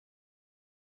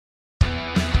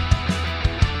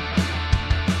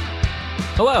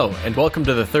Hello, and welcome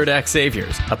to The Third Act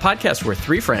Saviors, a podcast where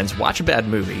three friends watch a bad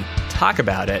movie, talk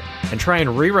about it, and try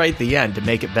and rewrite the end to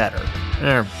make it better.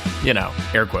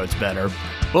 Air quotes better.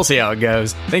 We'll see how it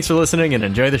goes. Thanks for listening and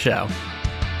enjoy the show.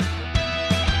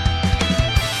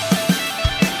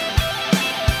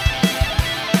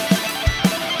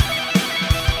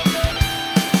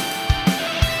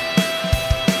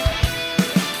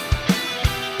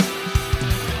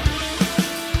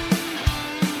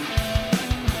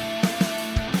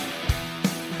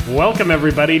 Welcome,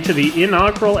 everybody, to the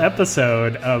inaugural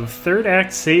episode of Third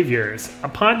Act Saviors, a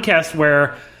podcast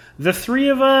where the three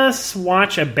of us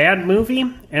watch a bad movie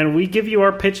and we give you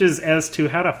our pitches as to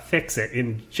how to fix it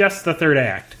in just the third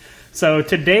act. So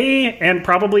today, and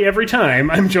probably every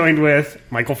time, I'm joined with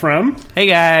Michael Frum. Hey,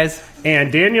 guys.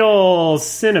 And Daniel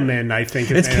Cinnamon, I think.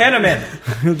 It's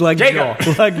Kinnaman. Like Joel.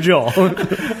 Like Joel.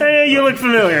 Hey, you look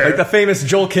familiar. Like the famous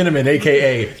Joel Kinnaman,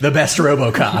 a.k.a. the best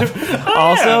RoboCop.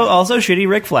 Also Shitty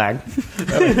Rick Flag.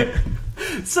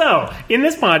 So, in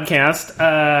this podcast,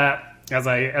 as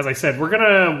I said, we're going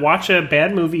to watch a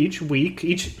bad movie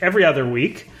every other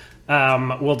week.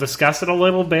 We'll discuss it a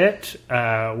little bit.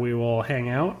 We will hang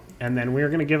out. And then we're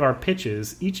going to give our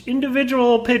pitches, each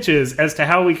individual pitches, as to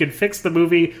how we could fix the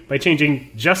movie by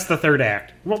changing just the third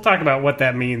act. We'll talk about what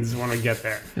that means when we get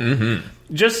there.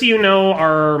 Mm-hmm. Just so you know,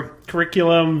 our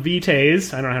curriculum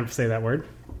vitae, I don't have to say that word.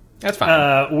 That's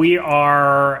fine. We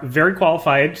are very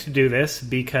qualified to do this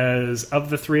because of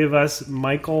the three of us,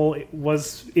 Michael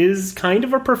is kind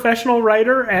of a professional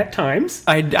writer at times.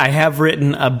 I have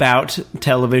written about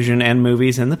television and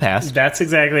movies in the past. That's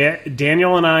exactly it.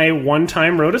 Daniel and I one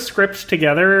time wrote a script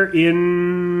together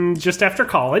in just after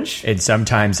college. And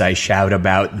sometimes I shout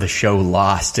about the show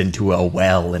Lost into a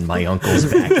well in my uncle's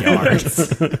backyard.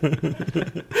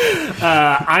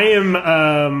 I am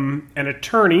an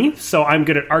attorney, so I'm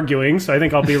good at arguing. So I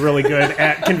think I'll be really good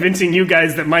at convincing you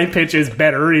guys that my pitch is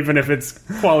better, even if it's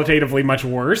qualitatively much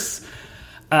worse.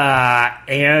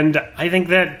 And I think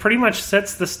that pretty much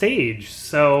sets the stage.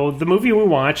 So the movie we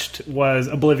watched was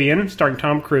Oblivion, starring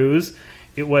Tom Cruise.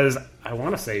 It was, I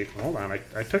want to say, hold on,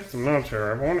 I took some notes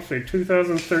here. I want to say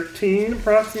 2013,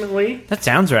 approximately. That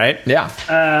sounds right. Yeah.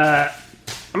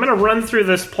 I'm going to run through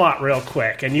this plot real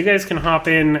quick, and you guys can hop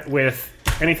in with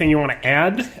anything you want to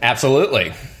add.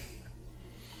 Absolutely.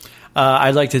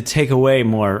 I'd like to take away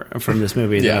more from this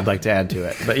movie than I'd like to add to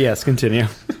it. But yes, continue.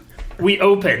 We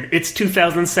open. It's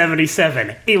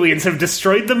 2077. Aliens have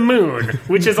destroyed the moon,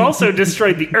 which has also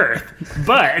destroyed the Earth.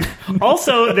 But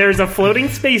also, there's a floating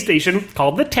space station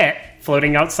called the Tet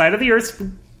floating outside of the Earth's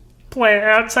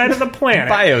outside of the planet.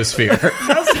 Biosphere.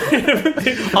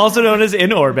 Also known as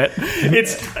in orbit.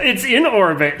 It's in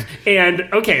orbit. And,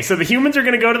 okay, so the humans are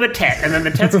going to go to the Tet, and then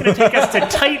the Tet's going to take us to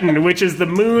Titan, which is the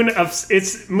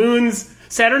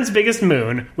Saturn's biggest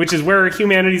moon, which is where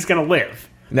humanity's going to live.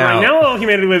 Now all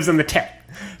humanity lives in the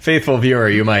Tet. Faithful viewer,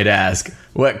 you might ask,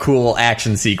 what cool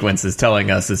action sequence is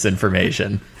telling us this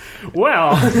information?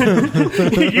 Well,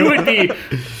 you would be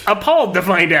appalled to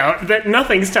find out that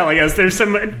nothing's telling us. There's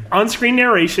some on-screen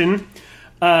narration.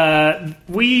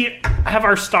 We have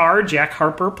our star, Jack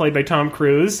Harper, played by Tom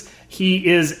Cruise. He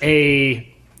is a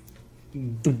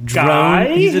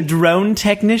guy. He's a drone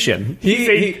technician.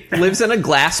 He lives in a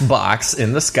glass box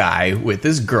in the sky with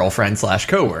his girlfriend /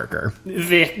 coworker.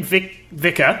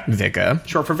 Vika,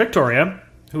 short for Victoria,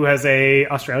 who has a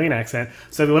Australian accent.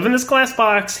 So they live in this glass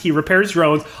box. He repairs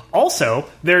drones. Also,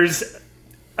 there's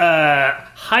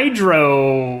hydro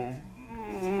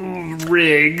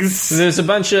rigs. There's a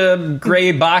bunch of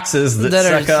gray boxes that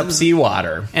suck up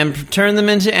seawater and turn them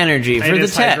into energy for the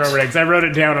Tet. Hydro rigs. I wrote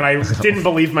it down and I didn't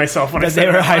believe myself when I said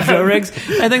they were hydro rigs.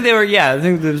 I think they were. Yeah, I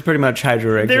think it was pretty much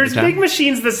hydro rigs. There's big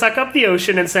machines that suck up the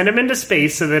ocean and send them into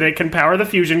space so that it can power the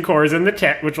fusion cores in the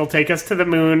Tet, which will take us to the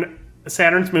moon.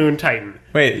 Saturn's moon, Titan.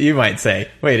 Wait, you might say,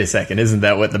 wait a second, isn't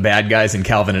that what the bad guys in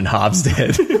Calvin and Hobbes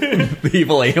did? The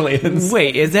evil aliens.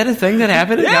 Wait, is that a thing that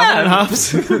happened in Calvin and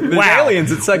Hobbes? Wow.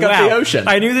 Aliens that suck up the ocean.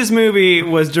 I knew this movie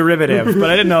was derivative, but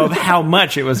I didn't know how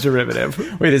much it was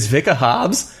derivative. Wait, is Vika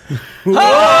Hobbes?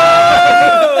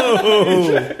 Oh!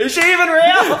 Is she even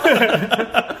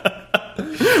real?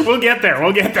 We'll get there.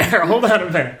 Hold on a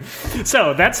minute.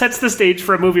 So that sets the stage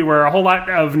for a movie where a whole lot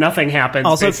of nothing happens.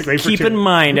 Also, basically, keep in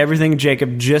mind, everything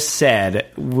Jacob just said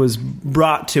was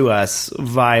brought to us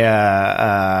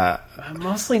via...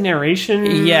 mostly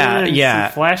narration. Yeah.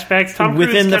 Some flashbacks. Tom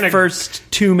within Cruise the first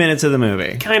 2 minutes of the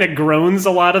movie. Kind of groans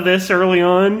a lot of this early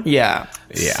on. Yeah.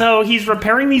 So he's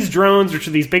repairing these drones, which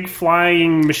are these big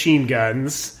flying machine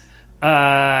guns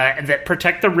that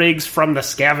protect the rigs from the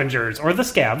scavengers, or the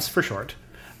scavs for short.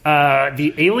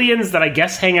 the aliens that I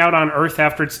guess hang out on Earth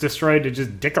after it's destroyed to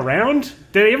just dick around.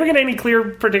 Did they ever get any clear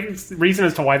reason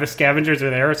as to why the scavengers are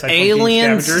there? Aside from being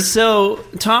Aliens. scavengers? So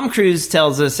Tom Cruise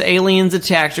tells us aliens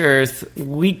attacked Earth.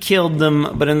 We killed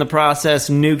them, but in the process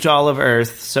nuked all of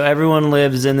Earth. So everyone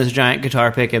lives in this giant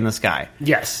guitar pick in the sky.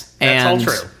 Yes, that's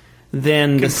all true.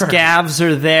 Then Confirmed. the scavs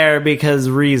are there because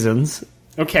reasons.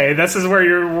 Okay, this is where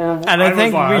you're. And I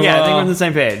think, I think we're on the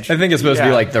same page. I think it's supposed to be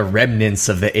Yeah. like the remnants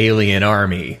of the alien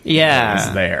army. Yeah.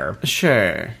 Is there.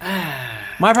 Sure.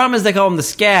 My problem is they call them the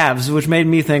scavs, which made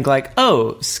me think like,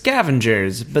 oh,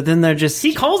 scavengers. But then they're just...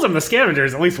 He calls them the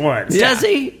scavengers at least once. Does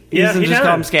he? He Yeah, doesn't he just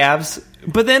call them does. scavs.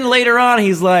 But then later on,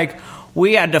 he's like,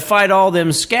 we had to fight all them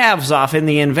scavs off in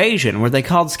the invasion. Were they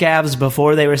called scavs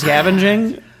before they were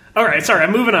scavenging? All right, sorry,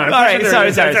 I'm moving on. All right, sorry.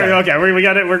 Okay, we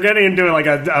got it. We're getting into like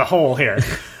a hole here.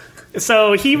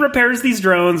 So he repairs these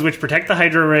drones, which protect the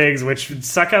Hydra rigs, which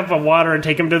suck up water and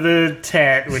take him to the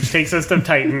Tet, which takes us to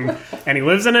Titan. And he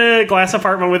lives in a glass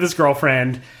apartment with his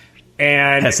girlfriend.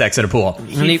 And Has sex in a pool.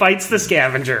 he fights the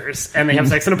scavengers, and they have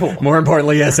sex in a pool. More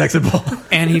importantly, has sex in a pool.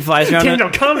 And he flies around... Daniel,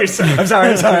 calm yourself. I'm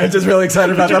sorry. I'm just really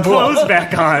excited about Put that your pool. clothes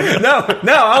back on.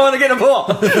 No, I want to get in a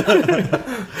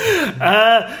pool.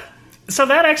 So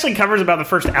that actually covers about the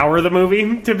first hour of the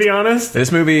movie, to be honest.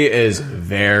 This movie is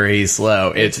very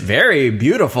slow. It's very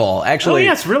beautiful, Oh, actually.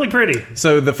 yeah, it's really pretty.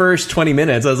 So the first 20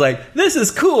 minutes, I was like, this is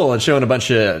cool. It's showing a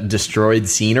bunch of destroyed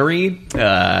scenery,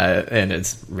 and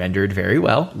it's rendered very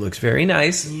well. Looks very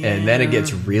nice. And then it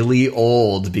gets really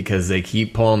old because they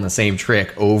keep pulling the same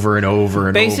trick over and over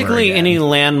and over Basically, again. any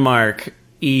landmark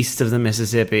east of the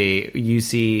Mississippi, you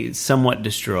see somewhat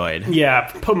destroyed.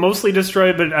 Yeah, mostly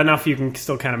destroyed, but enough you can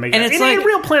still kind of make And it. it's In like- a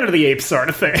real Planet of the Apes sort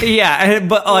of thing. Yeah,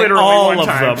 but like Literally all one of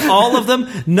time. them, all of them,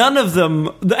 none of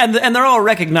them, and they're all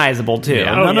recognizable too.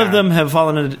 Yeah. Oh, None yeah. of them have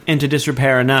fallen into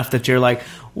disrepair enough that you're like,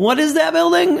 what is that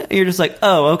building? You're just like,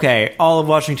 oh, okay. All of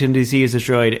Washington D.C. is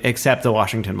destroyed except the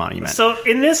Washington Monument. So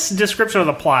in this description of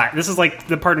the plot, this is like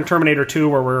the part in Terminator 2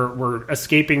 where we're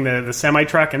escaping the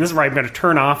semi-truck, and this is where I'm going to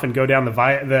turn off and go down the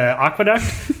aqueduct,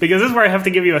 because this is where I have to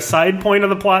give you a side point of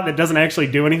the plot that doesn't actually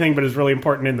do anything but is really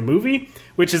important in the movie,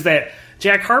 which is that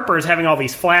Jack Harper is having all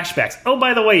these flashbacks. Oh,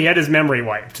 by the way, he had his memory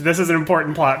wiped. This is an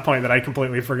important plot point that I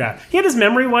completely forgot. He had his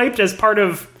memory wiped as part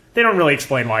of... They don't really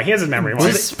explain why. He has his memory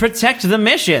wiped. Just protect the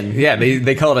mission. Yeah,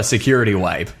 they call it a security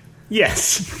wipe.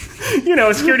 Yes. You know,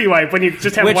 a security wipe when you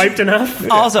just have Which- wiped enough.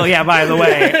 Also, yeah, by the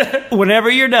way, whenever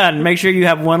you're done, make sure you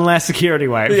have one last security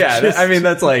wipe. Yeah, I mean,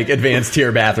 that's like advanced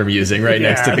tier bathroom using right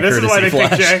next to the this is why courtesy they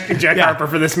flush. picked Jack Harper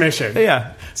for this mission.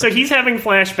 Yeah. So he's having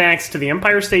flashbacks to the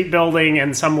Empire State Building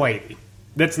and some lady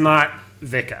that's not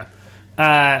Vika.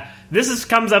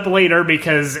 Comes up later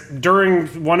because during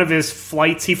one of his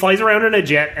flights, he flies around in a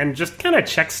jet and just kind of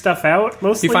checks stuff out.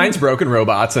 Mostly, He finds broken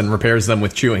robots and repairs them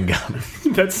with chewing gum.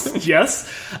 that's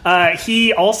yes.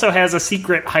 He also has a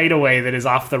secret hideaway that is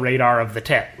off the radar of the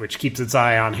Tet, which keeps its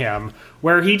eye on him,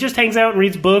 where he just hangs out and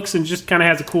reads books and just kind of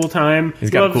has a cool time. He's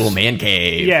got a cool man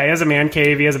cave. Yeah, he has a man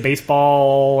cave. He has a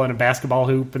baseball and a basketball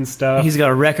hoop and stuff. He's got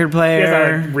a record He has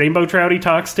player. a rainbow trout he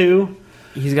talks to.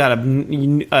 He's got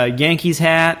a Yankees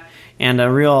hat and a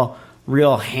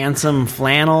real handsome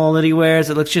flannel that he wears.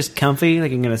 It looks just comfy,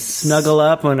 like you're going to snuggle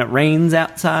up when it rains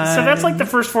outside. So that's like the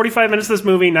first 45 minutes of this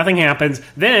movie. Nothing happens.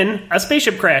 Then a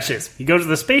spaceship crashes. He goes to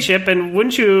the spaceship, and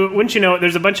wouldn't you know it,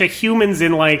 there's a bunch of humans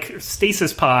in like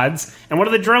stasis pods, and one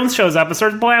of the drones shows up and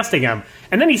starts blasting him.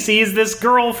 And then he sees this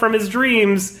girl from his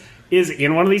dreams is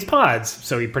in one of these pods.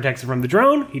 So he protects it from the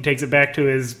drone. He takes it back to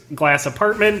his glass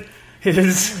apartment.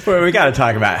 Well, we got to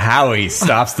talk about how he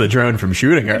stops the drone from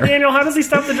shooting her. Daniel, how does he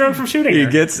stop the drone from shooting He her?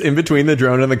 gets in between the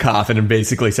drone and the coffin and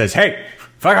basically says, "Hey,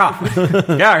 fuck off! Get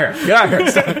out of here! Get out of here!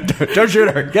 Stop. Don't shoot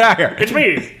her! Get out of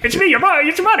here!" It's me, your money,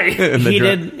 it's your money. And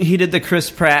the he did the Chris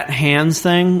Pratt hands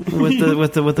thing with the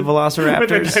Velociraptors. With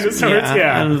the dinosaurs,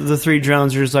 yeah. And the three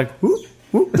drones are just like whoop,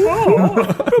 whoop,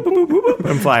 whoop,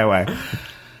 and fly away.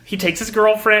 He takes his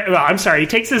girlfriend. Well, I'm sorry. He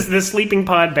takes this sleeping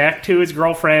pod back to his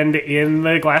girlfriend in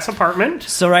the glass apartment.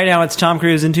 So right now it's Tom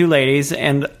Cruise and two ladies,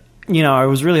 and you know I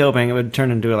was really hoping it would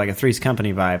turn into like a Three's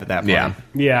Company vibe at that point. Yeah.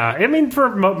 Yeah, I mean for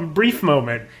a brief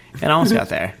moment. It almost got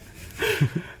there.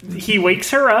 He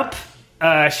wakes her up.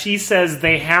 She says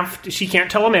they have to, she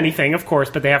can't tell him anything, of course,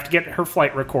 but they have to get her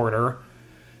flight recorder.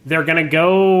 They're going to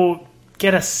go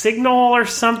get a signal or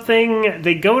something.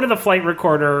 They go to the flight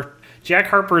recorder. Jack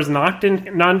Harper is knocked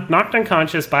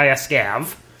unconscious by a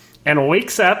scav and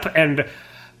wakes up, and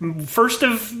first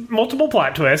of multiple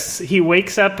plot twists, he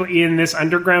wakes up in this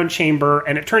underground chamber,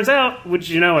 and it turns out, which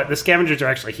you know what, the scavengers are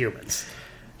actually humans.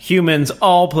 humans,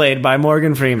 all played by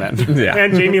Morgan Freeman Yeah.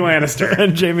 And Jamie Lannister.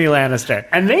 and Jamie Lannister.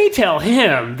 And they tell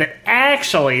him that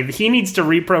actually he needs to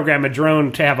reprogram a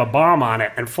drone to have a bomb on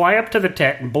it and fly up to the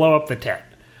Tet and blow up the Tet.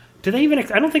 Do they even?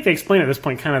 I don't think they explain at this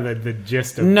point kind of the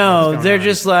gist of No, what's they're going on.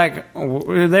 just like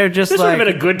This would have been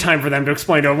a good time for them to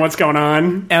explain to him what's going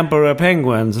on. Emperor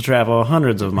penguins travel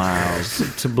hundreds of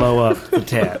miles to blow up the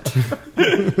Tet.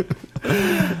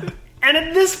 And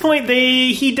at this point,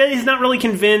 he's not really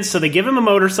convinced, so they give him a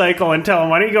motorcycle and tell him,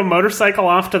 why don't you go motorcycle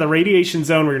off to the radiation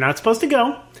zone where you're not supposed to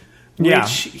go? Yeah.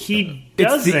 Which he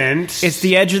doesn't. It's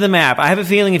the edge of the map. I have a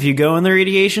feeling if you go in the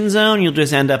radiation zone, you'll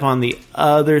just end up on the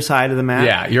other side of the map.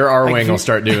 Yeah, your R-Wing will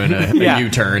start doing a Yeah.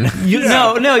 U-turn.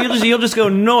 No, you'll just go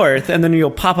north, and then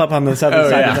you'll pop up on the other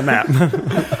side of the map.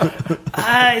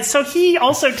 So he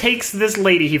also takes this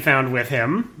lady he found with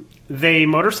him. They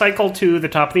motorcycle to the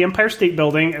top of the Empire State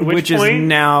Building, at which point is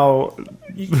now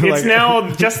it's now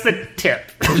just the tip.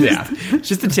 Yeah.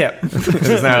 just the tip.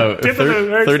 It's now Tip of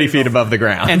the 30 feet above the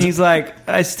ground. And he's like,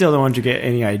 I still don't want you to get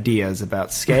any ideas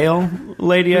about scale,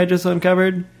 lady I just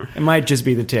uncovered. It might just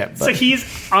be the tip. So But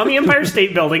he's on the Empire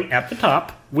State Building at the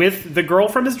top with the girl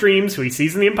from his dreams who he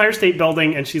sees in the Empire State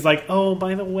Building, and she's like, oh,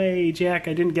 by the way, Jack,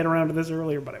 I didn't get around to this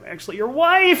earlier, but I'm actually your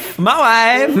wife. my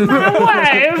wife! My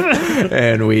wife!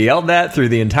 And we yelled that through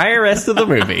the entire rest of the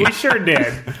movie. We sure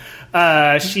did.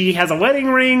 She has a wedding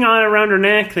ring on around her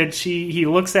neck that he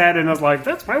looks at and is like,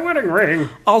 that's my wedding ring.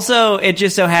 Also, it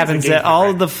just so happens that all right?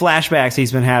 of the flashbacks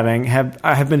he's been having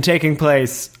have been taking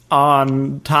place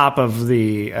on top of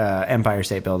the Empire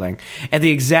State Building at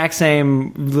the exact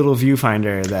same little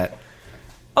viewfinder that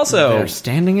Also, they're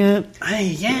standing at.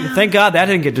 Yeah. Thank God that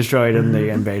didn't get destroyed in the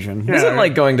invasion. isn't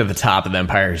like going to the top of the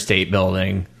Empire State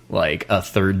Building like a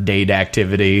third date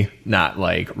activity, not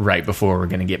like right before we're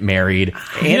going to get married?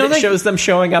 And don't it think- shows them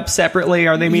showing up separately.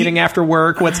 Are they meeting after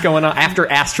work? What's going on after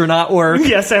astronaut work?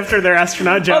 Yes, after their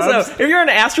astronaut jobs. Also, if you're an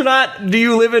astronaut, do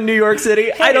you live in New York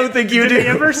City? I don't think you Did do. they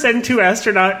ever send two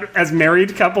astronauts as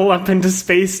married couple up into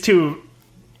space to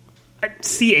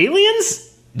see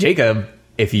aliens? Jacob,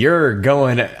 if you're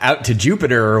going out to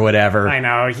Jupiter or whatever, I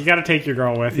know. You got to take your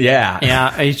girl with you. yeah.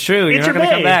 Yeah, it's true. You're It's not your going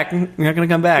to come bae. back. You're not going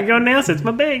to come back. I go NASA. It's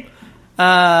my babe.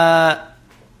 I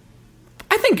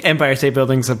think Empire State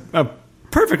Building's a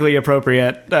perfectly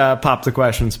appropriate pop the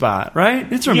question spot,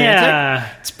 right? It's romantic. Yeah.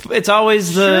 It's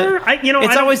always Sure. the I it's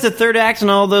don't- always the third act in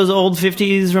all those old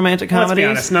 50s romantic Let's comedies. be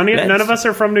honest. None of us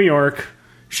are from New York.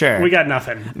 Sure. We got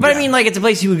nothing. But I mean, like, it's a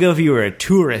place you would go if you were a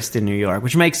tourist in New York,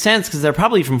 which makes sense because they're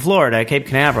probably from Florida, Cape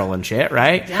Canaveral and shit,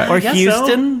 right? Yeah, I or guess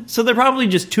Houston. So they're probably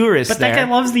just tourists But there. that guy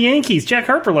loves the Yankees. Jack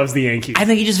Harper loves the Yankees. I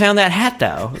think he just found that hat,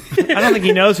 though. I don't think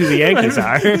he knows who the Yankees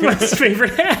are. my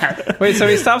favorite hat. Wait, so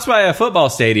he stops by a football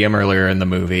stadium earlier in the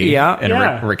movie, Yeah. and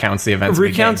Yeah. recounts the events. of the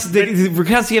recounts game.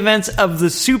 recounts the events of the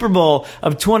Super Bowl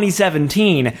of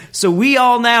 2017. So we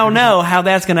all now know how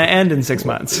that's going to end in 6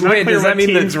 months. Not Wait, clear does that what mean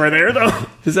teams that- were there though?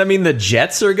 Does that mean the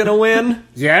Jets are going to win?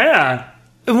 Yeah,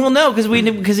 Well, no,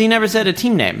 because he never said a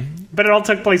team name. but it all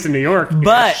took place in New York.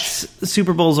 But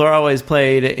Super Bowls are always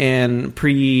played in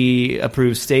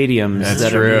pre-approved stadiums That's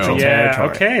that true. are neutral yeah, territory.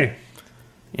 okay.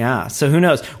 Yeah, so who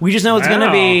knows? We just know it's Wow.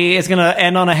 going to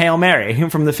end on a Hail Mary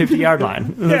from the 50-yard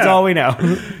line. That's Yeah. all we know.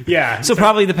 Yeah. So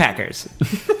probably the Packers.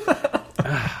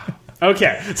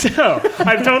 Okay, so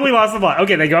I've totally lost the plot.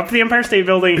 Okay, they go up to the Empire State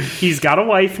Building. He's got a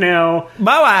wife now.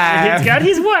 My wife. He's got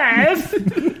his wife.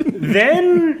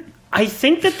 Then I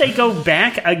think that they go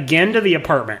back again to the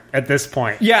apartment at this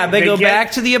point. Yeah, they go get-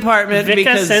 back to the apartment Vika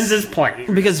because sends his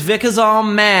plane. Because Vic is all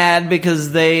mad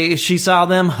because she saw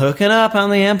them hooking up on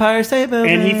the Empire State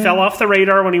Building. And he fell off the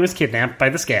radar when he was kidnapped by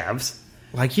the scavs.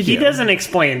 like you He do. doesn't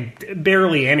explain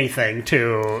barely anything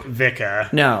to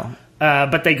Vika. No.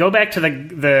 But they go back to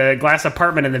the glass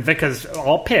apartment, and then Vika's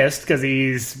all pissed because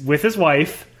he's with his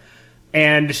wife.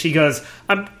 And she goes,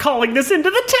 I'm calling this into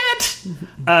the tent!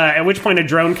 At which point a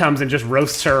drone comes and just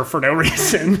roasts her for no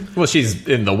reason. Well, she's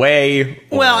in the way.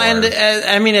 Well, or- and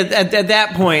I mean, at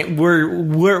that point,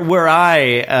 were I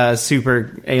a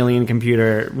super alien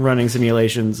computer running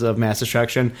simulations of mass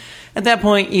destruction, at that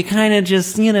point, you kind of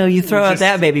just, you throw out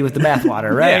that baby with the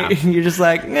bathwater, right? Yeah. You're just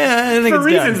like, I think For it's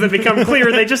reasons done. that become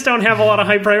clear, they just don't have a lot of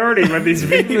high priority with these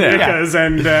Vikas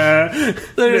and They're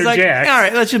their just like, Jacks. all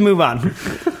right, let's just move on.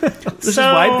 Let's just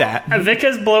wipe that.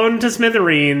 Vika's blown to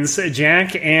smithereens.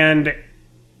 Jack and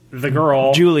the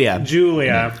girl, Julia.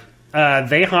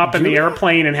 they hop in the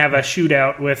airplane and have a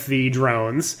shootout with the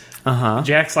drones. Uh-huh.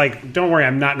 Jack's like, don't worry,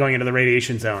 I'm not going into the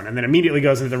radiation zone. And then immediately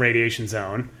goes into the radiation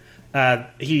zone.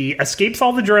 He escapes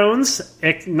all the drones,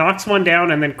 it knocks one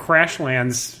down, and then crash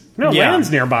lands No, Yeah. lands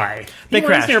nearby. He They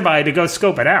lands crash. nearby to go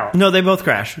scope it out. No, they both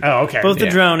crash. Oh, okay. Both the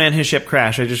Yeah. drone and his ship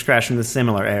crash. They just crash in the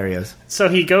similar areas. So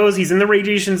he goes, he's in the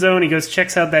radiation zone, he goes,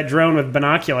 checks out that drone with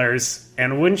binoculars,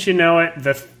 and wouldn't you know it,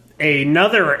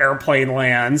 another airplane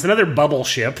lands, another bubble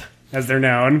ship, as they're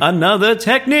known. Another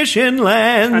technician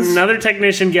lands. Another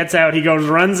technician gets out, he goes,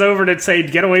 runs over to say,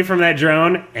 get away from that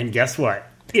drone, and guess what?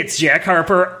 It's Jack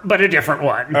Harper, but a different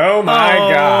one. Oh my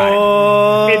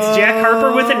god. It's Jack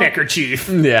Harper with a neckerchief.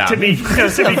 Yeah. To be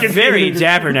confused. Very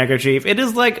dapper neckerchief. It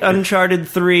is like Uncharted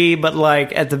 3, but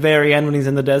like at the very end when he's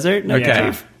in the desert. Okay.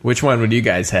 Yeah. Which one would you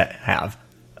guys have?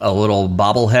 A little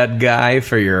bobblehead guy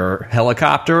for your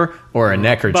helicopter or a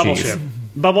neckerchief? Bubble ship.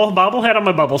 Bobblehead on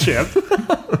my bubble ship.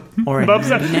 Or a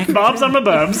neckerchief. Bob's on my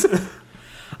bubs.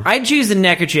 I'd choose a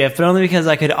neckerchief, but only because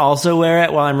I could also wear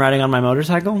it while I'm riding on my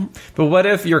motorcycle. But what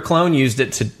if your clone used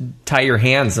it to tie your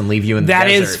hands and leave you in the That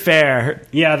desert? is fair.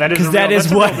 Yeah, that is Because that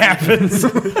is what happens.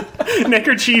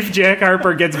 Neckerchief Jack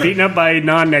Harper gets beaten up by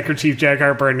non-neckerchief Jack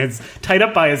Harper and is tied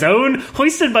up by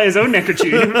hoisted by his own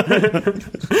neckerchief. His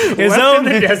Left in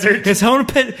the desert. His own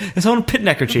pit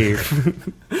neckerchief.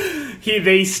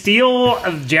 They steal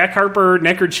Jack Harper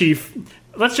Neckerchief.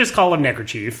 Let's just call him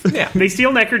Neckerchief. Yeah. They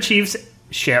steal Neckerchief's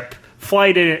ship,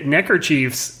 fly to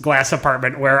Neckerchief's glass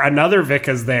apartment where another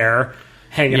Vika's there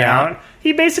hanging Yeah. out.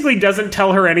 He basically doesn't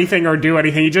tell her anything or do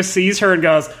anything. He just sees her and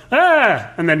goes,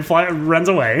 ah, and then runs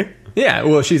away. Yeah,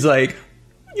 well, she's like,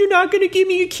 you're not going to give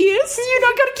me a kiss? You're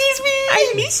not going to kiss me?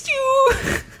 I missed you.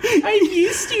 I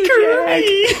missed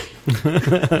you, Jack.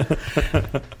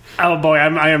 Oh boy,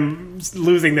 I am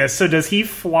losing this. So does he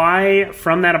fly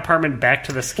from that apartment back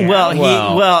to the scab? What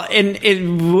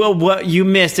you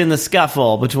missed in the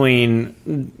scuffle between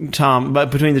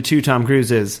the two Tom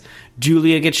Cruises,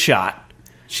 Julia gets shot.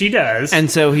 she does.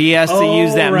 And so he has to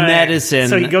use that right. medicine.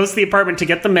 So he goes to the apartment to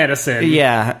get the medicine.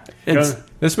 Yeah. It's- Goes-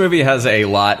 This movie has a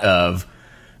lot of,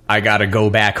 I gotta go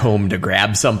back home to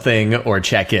grab something or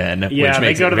check in, Yeah, which they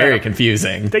makes go it to very that-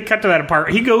 confusing. They cut to that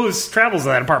apartment. He travels to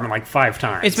that apartment like 5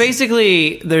 times. It's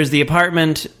basically, there's the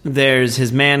apartment, there's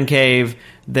his man cave,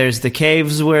 there's the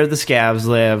caves where the scabs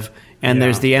live, and Yeah.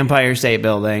 there's the Empire State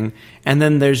Building, and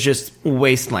then there's just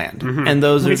wasteland. And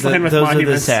those Wasteland are with the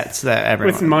monuments. sets that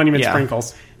everyone... with monument yeah.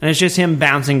 sprinkles. And it's just him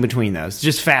bouncing between those,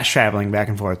 just fast traveling back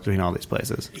and forth between all these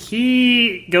places.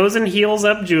 He goes and heals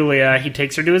up Julia. He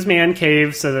takes her to his man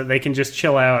cave so that they can just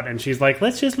chill out. And she's like,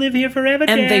 let's just live here forever,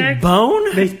 And they Jack.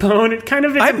 bone? They bone. It kind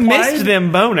of is I implied. missed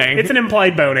them boning. It's an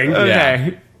implied boning.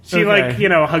 Okay. She Okay.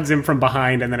 hugs him from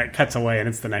behind, and then it cuts away, and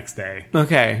it's the next day.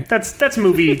 Okay. That's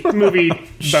movie bone.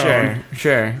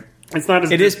 Sure. It's not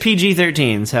as It is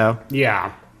PG-13, so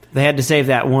Yeah. they had to save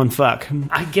that one fuck.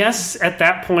 I guess at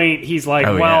that point he's like,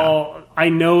 Oh, well, I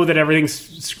know that everything's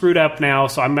screwed up now,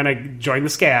 so I'm going to join the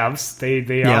scabs. They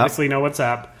obviously know what's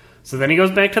up. So then he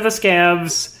goes back to the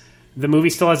scabs. The movie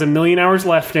still has 1 million hours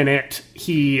left in it.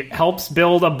 He helps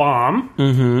build a bomb.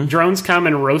 Mm-hmm. Drones come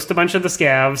and roast a bunch of the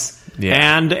scabs.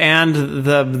 Yeah. And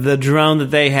the drone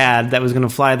that they had that was going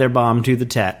to fly their bomb to the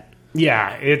Tet. Yeah,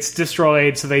 it's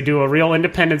destroyed, so they do a real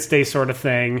Independence Day sort of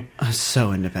thing.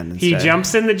 So Independence He Day.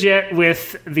 jumps in the jet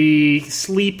with the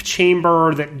sleep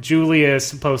chamber that Julia is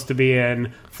supposed to be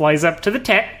in, flies up to the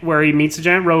Tet, where he meets a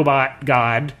giant robot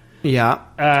god. Yeah.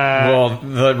 Well,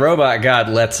 the robot god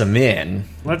lets him in.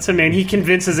 Lets him in. He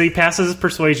passes his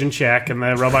persuasion check, and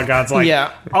the robot god's like,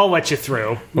 Yeah. I'll let you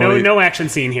through. Well, No action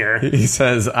scene here. He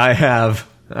says, I have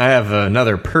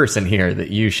another person here that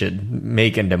you should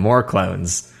make into more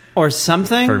clones Or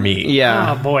something. for me.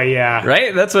 Yeah. Oh, boy, yeah.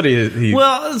 Right? That's what he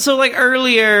Well, so like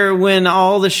earlier when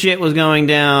all the shit was going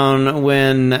down,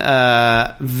 when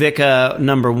Vika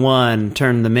 #1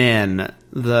 turned them in,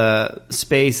 the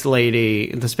space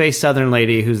southern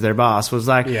lady who's their boss was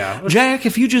like, Yeah. Jack,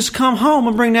 if you just come home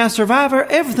and bring that survivor,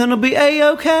 everything will be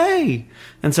A-okay.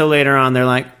 And so later on they're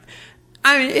like,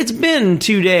 I mean, it's been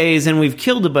 2 days and we've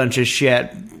killed a bunch of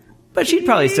shit, but she'd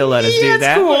probably still let us do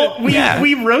that. Cool. Yeah.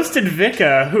 We roasted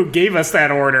Vika, who gave us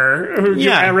that order, who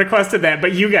requested that,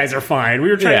 but you guys are fine. We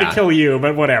were trying to kill you,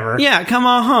 but whatever. Yeah, come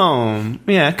on home.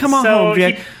 Yeah, come on So home,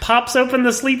 Jack. he pops open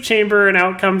the sleep chamber, and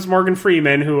out comes Morgan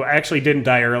Freeman, who actually didn't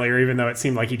die earlier, even though it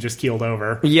seemed like he just keeled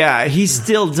over. Yeah, he's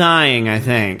still dying, I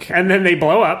think. And then they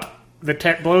blow up. The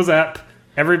Tet blows up.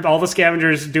 All the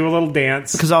scavengers do a little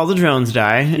dance. Because all the drones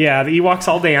die. Yeah, the Ewoks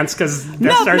all dance because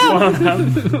Death Star's blowing up.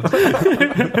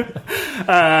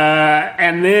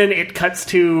 And then it cuts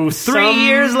to 3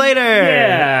 years later.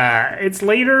 Yeah, it's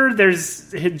later.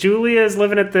 Julia's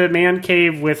living at the man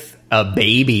cave with a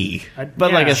baby.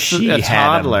 But like a She had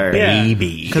toddler. a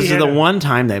baby. Because She of the had a- one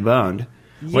time they boned.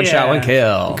 One shot, one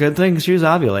kill. Good thing she was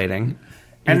ovulating.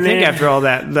 And And think then- after all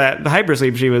that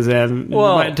hypersleep she was in,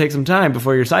 Well- it might take some time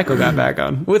before your cycle got back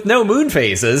on. With no moon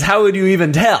phases, how would you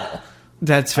even tell?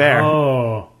 That's fair.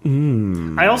 Oh.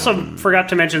 I also forgot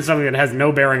to mention something that has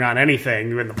no bearing on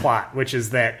anything in the plot, which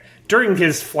is that during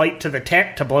his flight to the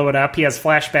Tet to blow it up, he has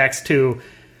flashbacks to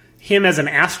him as an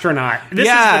astronaut. This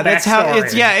yeah, is the that's how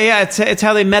backstory. it's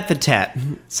how they met the Tet.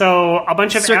 So a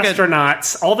bunch of Circa-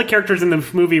 astronauts, all the characters in the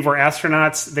movie were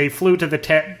astronauts. They flew to the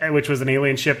Tet, which was an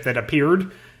alien ship that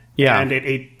appeared, Yeah. and it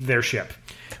ate their ship.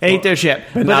 Ate their ship.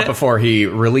 But not before he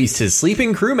released his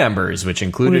sleeping crew members, which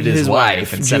included his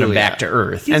wife, and sent him Julia. back to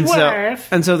Earth. His wife.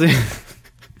 And so the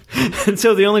and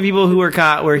so the only people who were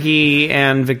caught were he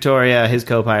and Victoria, his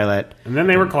co-pilot, And then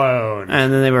they were cloned.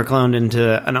 and then they were cloned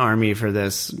into an army for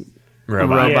this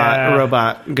Robot. Yeah.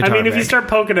 robot guitar. I mean, if you pick. start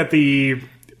poking at the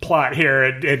plot here,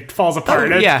 it falls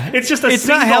apart. Oh, yeah. It's just a It's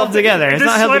not single- held together. It's this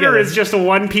not held sweater together. is just a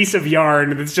one piece of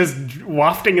yarn that's just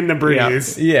wafting in the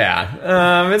breeze.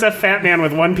 Yeah. It's a fat man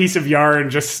with one piece of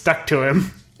yarn just stuck to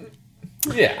him.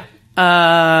 Yeah.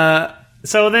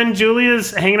 So then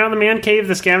Julia's hanging out in the man cave.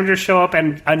 The scavengers show up,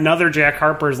 and another Jack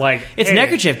Harper's like, it's hey.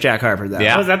 Neckerchief Jack Harper though.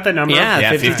 Yeah. Oh, is that the number? Yeah,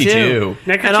 Yeah, 52.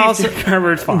 Neckerchief And also Jack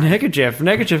Harper's fine.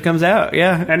 Neckerchief comes out.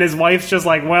 Yeah. And his wife's just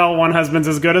like, well, one husband's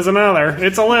as good as another.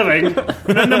 It's a living. And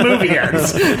then the movie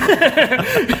ends.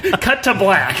 Cut to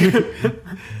black.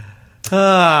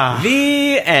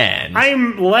 The end.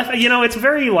 I'm left. It's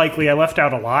very likely I left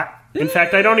out a lot. In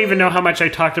fact, I don't even know how much I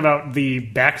talked about the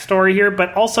backstory here.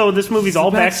 But also, this movie's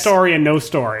all backstory and no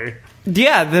story.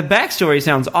 Yeah, the backstory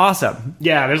sounds awesome.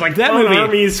 Yeah, there's like That clone movie-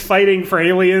 armies fighting for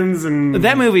aliens and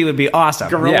That movie would be awesome.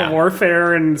 guerrilla Yeah.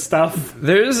 warfare and stuff.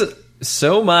 There's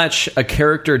so much a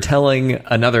character telling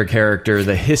another character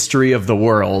the history of the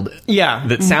world. Yeah.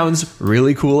 That sounds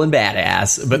really cool and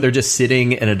badass, but they're just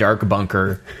sitting in a dark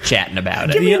bunker chatting about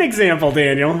Give it. me an example,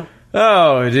 Daniel.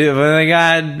 Oh, dude, well, they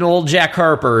got old Jack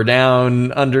Harper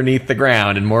down underneath the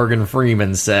ground, and Morgan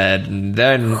Freeman said, and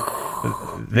then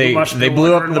they Must they be blew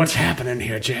up wondering the what's happening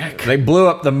here, Jack. they blew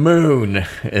up the moon,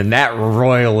 and that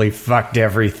royally fucked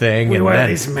everything. We and wear then-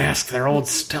 these masks. They're old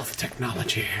stealth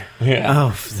technology.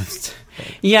 Oh,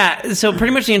 yeah. So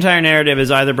pretty much the entire narrative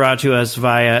is either brought to us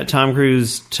via Tom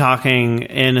Cruise talking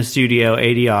in a studio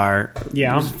ADR.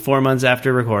 Yeah. 4 months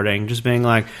after recording, just being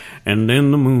like, and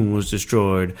then the moon was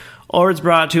destroyed. Or it's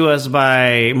brought to us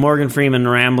by Morgan Freeman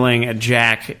rambling at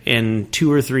Jack in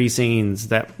 2 or 3 scenes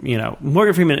that,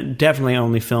 Morgan Freeman definitely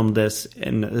only filmed this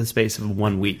in the space of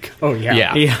 1 week. Oh, yeah.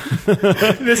 Yeah. Yeah.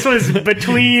 This was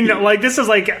between, this is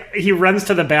like he runs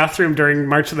to the bathroom during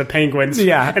March of the Penguins.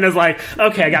 Yeah. And is like,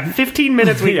 okay, I got 15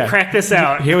 minutes. We Yeah. can crack this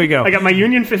out. Here we go. I got my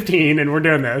Union 15, and we're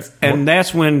doing this. And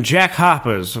that's when Jack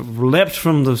Hoppers leapt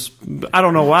from the... I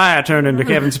don't know why I turned into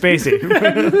Kevin Spacey.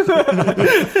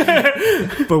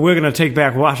 But we're going to take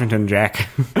back Washington, Jack.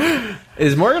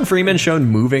 Is Morgan Freeman shown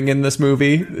moving in this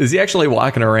movie? Is he actually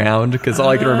walking around? Because all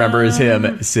I can remember is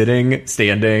him sitting,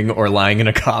 standing, or lying in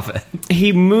a coffin.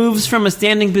 He moves from a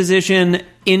standing position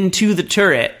into the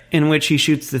turret in which he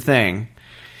shoots the thing.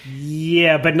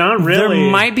 Yeah, but not really.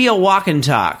 There might be a walk and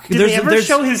talk. Did they ever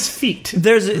show his feet?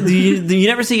 You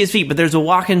never see his feet, but there's a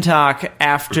walk and talk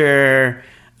after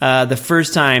the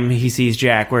first time he sees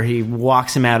Jack, where he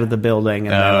walks him out of the building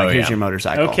and they're like, here's yeah. your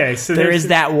motorcycle. Okay, so there there's- is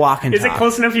that walk and Is talk. it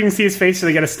close enough you can see his face so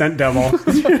they get a stunt double?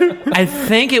 I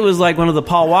think it was like one of the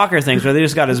Paul Walker things where they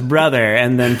just got his brother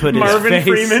and then put Marvin his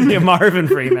face, Freeman? yeah, Marvin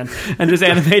Freeman, and just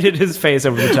animated his face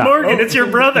over the top. Morgan, it's your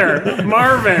brother,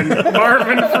 Marvin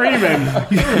Freeman.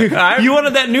 You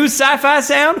wanted that new sci-fi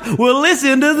sound? Well,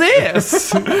 listen to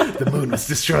this. The moon was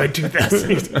destroyed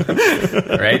 2000.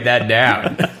 Write that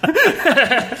down.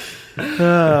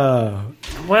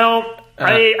 Well,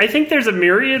 I think there's a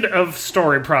myriad of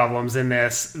story problems in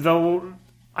this, though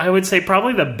I would say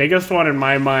probably the biggest one in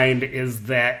my mind is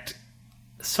that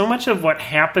so much of what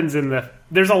happens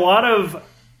there's a lot of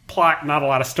plot, not a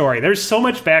lot of story. There's so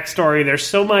much backstory, there's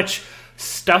so much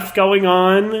stuff going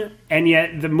on, and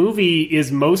yet the movie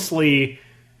is mostly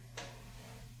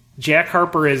Jack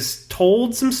Harper is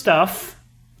told some stuff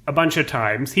a bunch of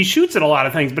times. He shoots at a lot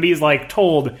of things, but he's like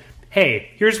told, hey,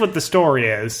 here's what the story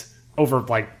is, over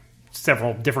like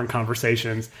several different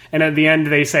conversations. And at the end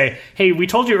they say, hey, we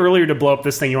told you earlier to blow up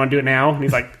this thing, you want to do it now? And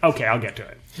he's like, okay, I'll get to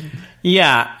it.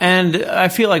 Yeah, and I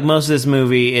feel like most of this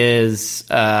movie is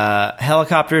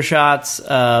helicopter shots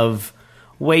of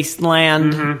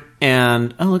wasteland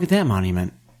and, oh, look at that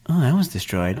monument. Oh, that was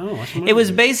destroyed. what's the It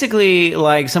was basically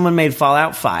like someone made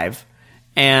Fallout 5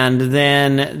 And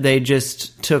then they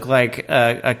just took like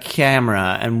a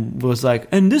camera and was like,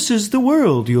 and this is the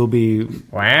world you'll be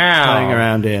playing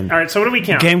around in. All right, so what do we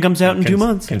count? The game comes out in 2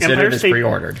 months. Consider Empire this State-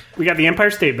 pre-ordered. We got the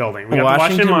Empire State Building. We got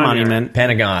Washington the Washington Monument.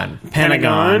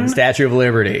 Pentagon. Statue of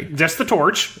Liberty. Just the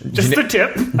torch. Just the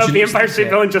tip of the Empire State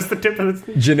Building. Just the tip of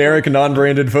the... Generic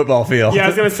non-branded football field. Yeah, I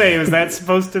was going to say, was that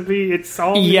supposed to be... It's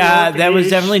all... Yeah, that was York-ish?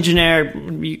 definitely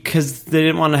generic because they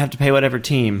didn't want to have to pay whatever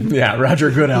team. Yeah, Roger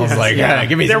Goodell's like, Yeah.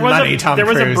 give me There some was money, Tom there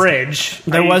was a Cruise. bridge.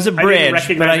 There was a bridge, I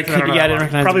didn't but I recognize it 'cause could- don't know yeah, I that didn't one.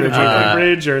 recognize Probably the the bridge. Brooklyn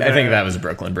Bridge or the... I think that was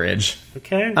Brooklyn Bridge.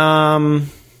 Okay.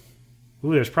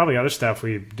 Ooh, there's probably other stuff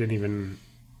we didn't even...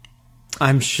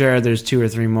 I'm sure there's 2 or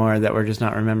 3 more that we're just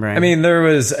not remembering. I mean, there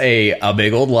was a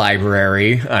big old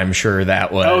library. I'm sure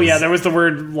that was Oh, yeah, there was the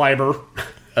word liber.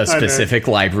 a specific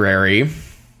library.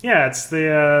 Yeah, it's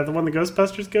the one the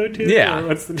Ghostbusters go to? Yeah. Or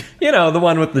what's the... You know, the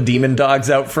one with the demon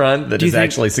dogs out front that you is think-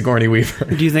 actually Sigourney Weaver.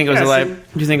 do you think it was Yeah,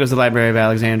 do you think it was the Library of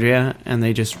Alexandria and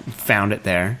they just found it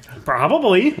there?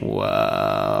 Probably.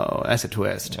 Whoa, that's a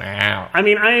twist. Wow. I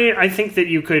mean, I think that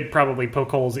you could probably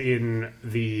poke holes in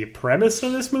the premise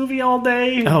of this movie all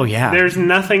day. Oh, yeah. There's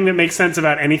nothing that makes sense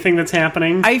about anything that's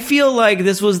happening. I feel like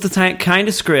this was the kind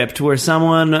of script where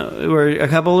where a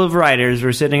couple of writers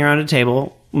were sitting around a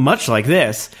table, much like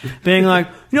this, being like,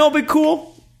 you know, it'd be cool.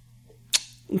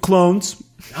 Clones.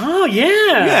 Oh,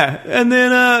 yeah. Yeah, and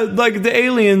then like the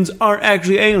aliens aren't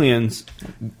actually aliens.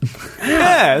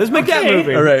 Yeah, let's make that Okay.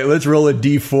 movie. All right, let's roll a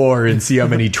d4 and see how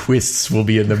many twists will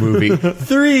be in the movie.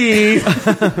 3.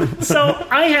 So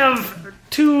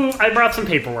I brought some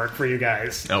paperwork for you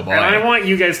guys. Oh, boy. And I want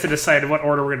you guys to decide what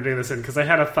order we're going to do this in, because I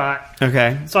had a thought.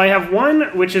 Okay. So I have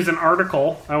one, which is an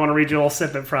article I want to read you a little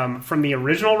snippet from the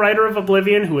original writer of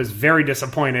Oblivion, who was very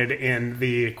disappointed in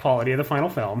the quality of the final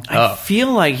film. I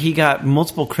feel like he got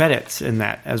multiple credits in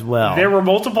that as well. There were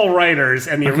multiple writers,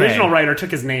 and the Okay. original writer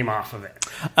took his name off of it.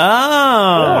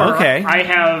 Oh, Or okay. I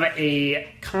have a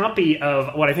copy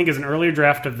of what I think is an earlier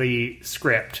draft of the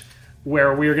script,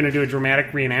 where we are going to do a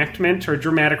dramatic reenactment or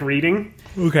dramatic reading.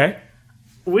 Okay.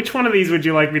 Which one of these would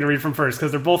you like me to read from first?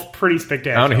 Because they're both pretty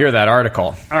spectacular. I want to hear that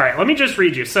article. All right, let me just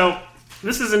read you. So,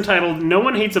 this is entitled "No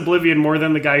One Hates Oblivion More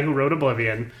Than the Guy Who Wrote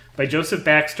Oblivion" by Joseph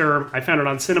Baxter. I found it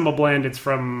on Cinema Blend. It's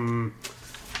from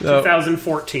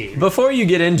 2014. Before you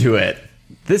get into it,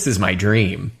 this is my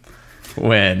dream.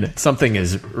 When something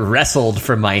is wrestled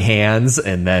from my hands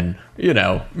and then, you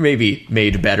know, maybe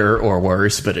made better or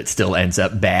worse, but it still ends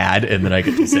up bad, and then I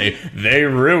get to say, they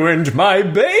ruined my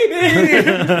baby!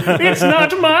 It's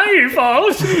not my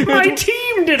fault. My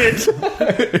team did it.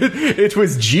 It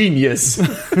was genius.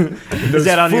 Is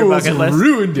that on your bucket list?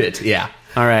 Ruined it. Yeah.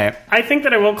 All right. I think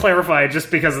that I will clarify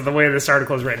just because of the way this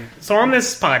article is written. So on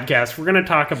this podcast, we're going to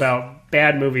talk about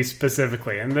bad movies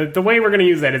specifically. And the way we're going to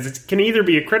use that is it can either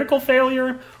be a critical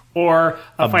failure or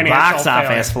a financial box failure.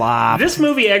 office flop. This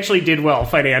movie actually did well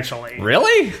financially.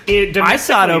 Really? I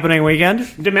saw it opening weekend.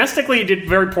 Domestically, it did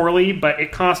very poorly, but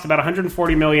it cost about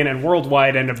 $140 million, and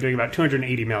worldwide ended up doing about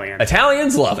 $280 million.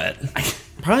 Italians love it.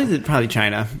 Probably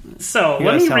China. So You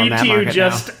let gotta me sell in read that to you market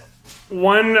just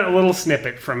one little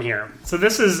snippet from here. So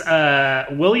this is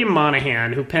William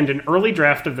Monahan, who penned an early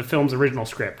draft of the film's original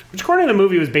script, which according to the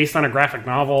movie was based on a graphic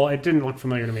novel. It didn't look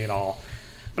familiar to me at all.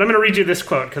 But I'm going to read you this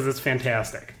quote because it's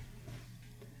fantastic.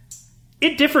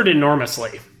 "It differed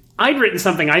enormously. I'd written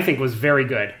something I think was very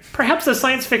good. Perhaps a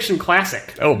science fiction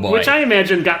classic. Oh, boy. Which I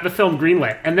imagine got the film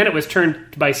greenlit, and then it was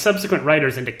turned by subsequent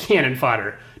writers into cannon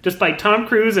fodder, despite Tom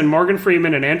Cruise and Morgan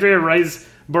Freeman and Andrea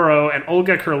Riseborough and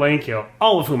Olga Kurylenko,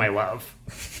 all of whom I love."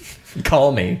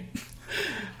 Call me.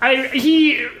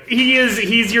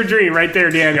 He's your dream right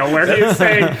there, Daniel, where he's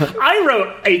saying, I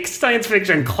wrote a science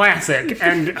fiction classic,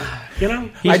 and, you know.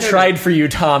 I tried for you,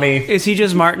 Tommy. Is he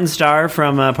just Martin Starr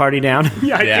from Party Down?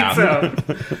 Yeah, I Yeah.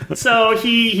 think so. So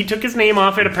he took his name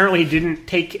off it. Apparently he didn't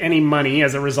take any money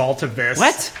as a result of this.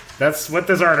 What? That's what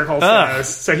this article Ugh.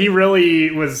 says. So he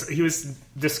was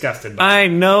disgusted by it. I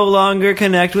no longer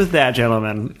connect with that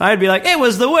gentleman. I'd be like, it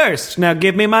was the worst. Now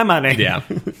give me my money. Yeah.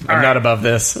 I'm not above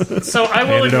this. So I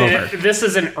will Hand it admit, over. this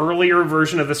is an earlier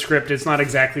version of the script. It's not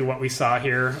exactly what we saw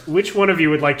here. Which one of you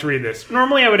would like to read this?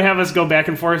 Normally I would have us go back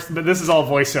and forth, but this is all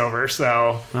voiceover,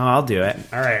 so... Oh, I'll do it.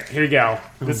 All right, here you go.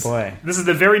 boy. This is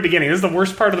the very beginning. This is the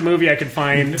worst part of the movie I could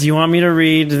find. Do you want me to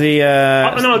read the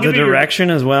no, I'll give you your- direction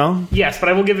as well? Yes, but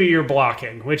I will give you your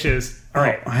blocking, which is all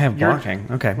right. I have you're- blocking.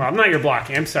 Okay. Well, I'm not your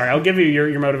blocking. I'm sorry. I'll give you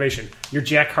your motivation. You're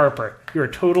Jack Harper. You're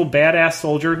a total badass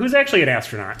soldier who's actually an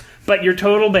astronaut, but you're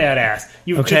total badass.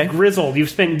 You've Okay. just grizzled. You've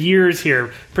spent years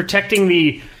here protecting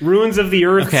the ruins of the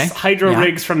Earth's Okay. hydro Yeah.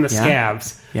 rigs from the Yeah.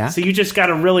 scabs. Yeah. So you just got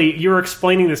to really. You're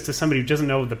explaining this to somebody who doesn't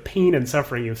know the pain and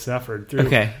suffering you've suffered through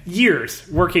Okay. years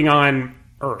working on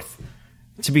Earth.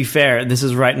 To be fair, this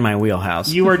is right in my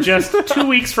wheelhouse. You are just 2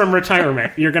 weeks from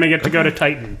retirement. You're going to get to go to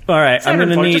Titan. All right, I'm Saturn,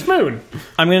 gonna need just Moon.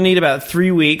 about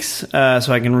 3 weeks so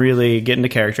I can really get into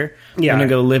character. Yeah. I'm gonna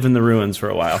go live in the ruins for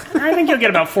a while. I think you'll get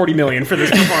about 40 million for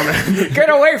this performance. Get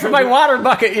away from my water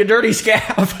bucket, you dirty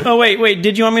scab! Oh wait,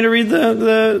 did you want me to read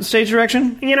the stage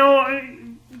direction?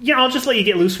 I'll just let you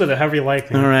get loose with it however you like.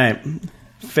 Man. All right.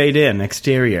 Fade in,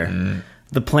 exterior.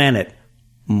 The planet,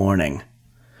 morning.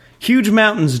 Huge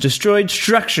mountains, destroyed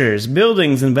structures,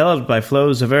 buildings enveloped by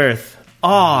flows of earth.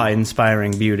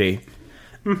 Awe-inspiring beauty.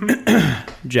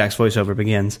 Jack's voiceover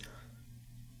begins.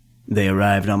 They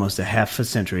arrived almost a half a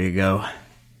century ago.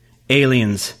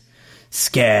 Aliens,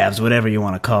 scabs, whatever you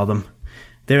want to call them.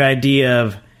 Their idea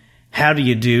of how do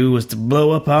you do was to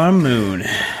blow up our moon.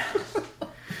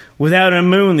 Without a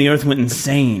moon, the Earth went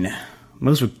insane.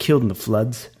 Most were killed in the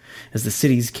floods, as the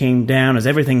cities came down, as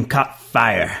everything caught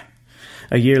fire.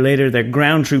 A year later, their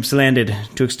ground troops landed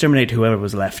to exterminate whoever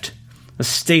was left. A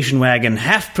station wagon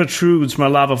half protrudes from a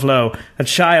lava flow. A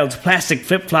child's plastic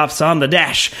flip-flops on the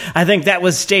dash. I think that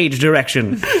was stage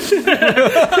direction. It's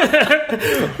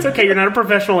okay, you're not a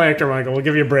professional actor, Michael. We'll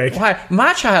give you a break. Why,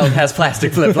 my child has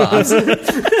plastic flip-flops.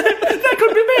 That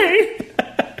could be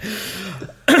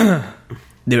me!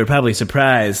 They were probably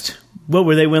surprised. What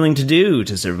were they willing to do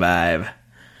to survive?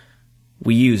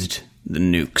 We used the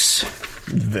nukes.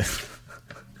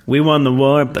 We won the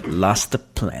war, but lost the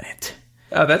planet.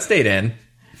 Oh, that stayed in.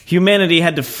 Humanity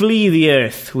had to flee the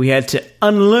Earth. We had to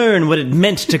unlearn what it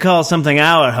meant to call something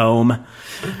our home.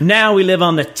 Now we live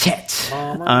on the Tet,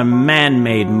 our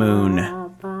man-made moon.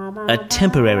 A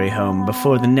temporary home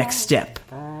before the next step.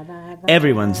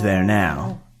 Everyone's there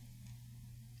now.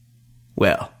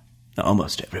 Well,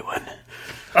 almost everyone.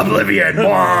 Oblivion!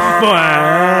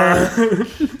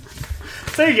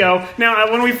 There you go. Now,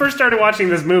 when we first started watching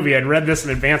this movie, I'd read this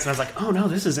in advance, and I was like, oh no,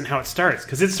 this isn't how it starts.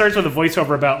 Because it starts with a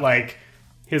voiceover about, like,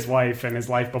 his wife and his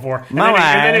life before. And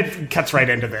then it cuts right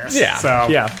into this. Yeah. So,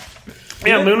 Yeah.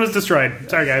 yeah, Moon was destroyed.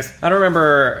 Sorry, guys. I don't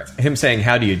remember him saying,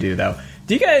 how do you do, though?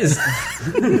 Do you guys...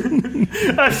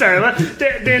 I'm sorry.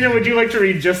 Daniel, would you like to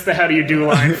read just the how do you do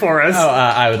line for us?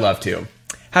 I would love to.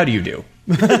 How do you do?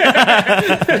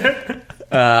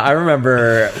 I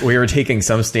remember we were taking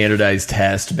some standardized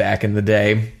test back in the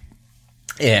day,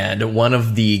 and one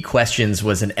of the questions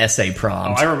was an essay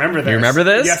prompt. I remember this. You remember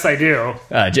this? Yes, I do.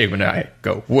 Jacob and I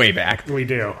go way back. We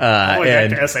do. All the way back and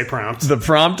to essay prompts. The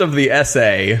prompt of the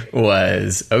essay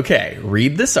was, okay,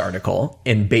 read this article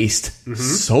and based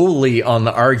solely on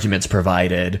the arguments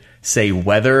provided, say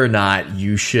whether or not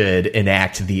you should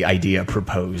enact the idea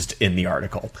proposed in the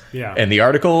article. Yeah. And the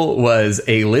article was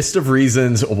a list of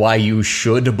reasons why you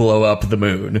should blow up the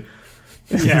moon.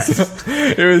 Yes.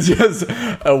 It was just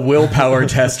a willpower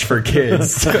test for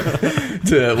kids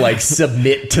to like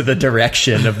submit to the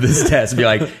direction of this test and be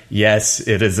like, yes,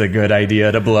 it is a good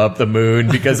idea to blow up the moon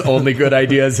because only good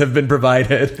ideas have been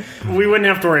provided. We wouldn't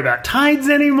have to worry about tides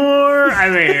anymore. I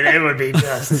mean, it would be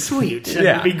just sweet. It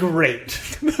Yeah. would be great.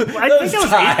 I Those think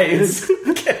I was tides.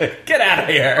 Get out of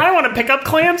here. I want to pick up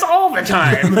clams all the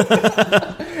time.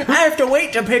 I have to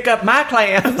wait to pick up my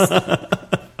clams.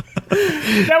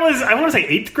 That was, I want to say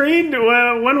 8th grade?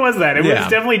 When was that? It Yeah. was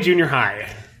definitely junior high.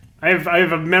 I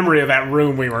have a memory of that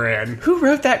room we were in. Who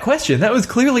wrote that question? That was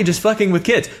clearly just fucking with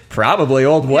kids. Probably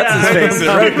old what's-his-face Yeah.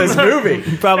 that wrote this movie.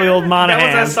 Probably old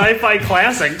Monahan. That was a sci-fi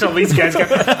classic till these guys got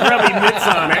rubbing mitts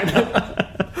on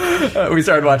it. We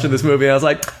started watching this movie and I was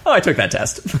like, oh, I took that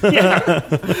test.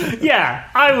 Yeah,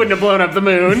 I wouldn't have blown up the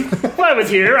moon. If I was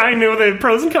here, I knew the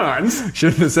pros and cons.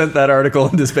 Shouldn't have sent that article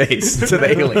into space to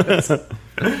the aliens.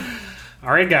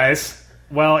 All right, guys.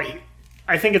 Well,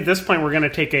 I think at this point we're going to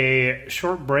take a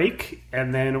short break,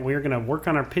 and then we're going to work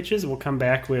on our pitches. We'll come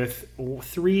back with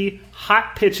 3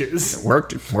 hot pitches.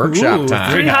 Workshop Ooh,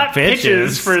 time. 3 hot pitches.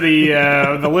 pitches for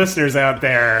the listeners out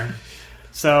there.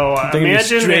 So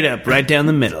imagine straight up, right down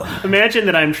the middle. Imagine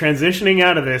that I'm transitioning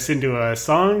out of this into a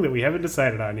song that we haven't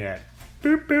decided on yet.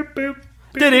 Boop boop boop.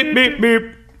 Did it beep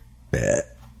beep.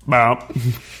 Bop.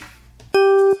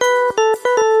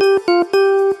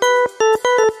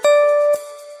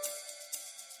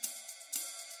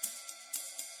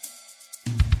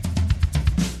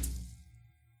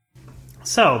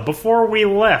 So, before we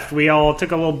left, we all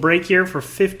took a little break here for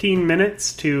 15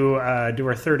 minutes to do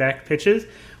our third act pitches.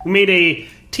 We made a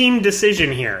team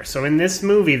decision here. So, in this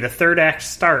movie, the third act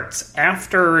starts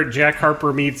after Jack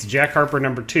Harper meets Jack Harper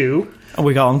number 2.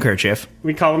 We call him Kerchief.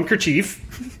 We call him Kerchief.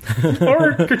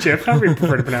 Or Kerchief, however you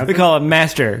prefer to pronounce We it. call him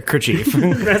Master Kerchief.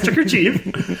 Master Kerchief.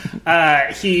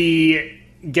 He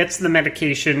gets the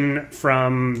medication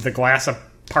from the glass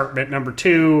apartment number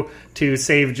 2 to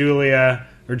save Julia.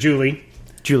 Julia.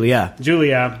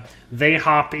 They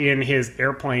hop in his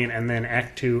airplane, and then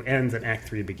Act 2 ends and Act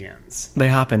 3 begins. They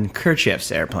hop in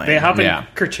Kerchief's airplane. They hop in Yeah.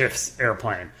 Kerchief's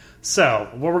airplane. So,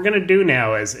 what we're going to do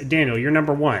now is, Daniel, you're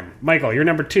number 1. Michael, you're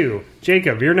number 2.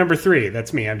 Jacob, you're number 3.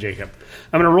 That's me, I'm Jacob.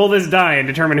 I'm going to roll this die and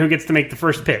determine who gets to make the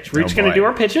first pitch. We're just going to boy. do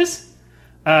our pitches.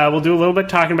 We'll do a little bit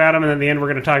talking about them, and then at the end we're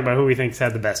going to talk about who we think's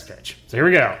had the best pitch. So here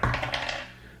we go.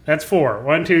 That's 4.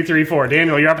 1, 2, 3, 4.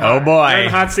 Daniel, you're up high. Oh, boy. You're in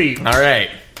the hot seat. All right.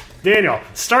 Daniel,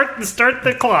 start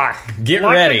the clock. Get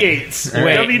Lock ready. the gates.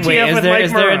 Wait, WTF is with there, Mike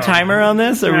is there a Morone. timer on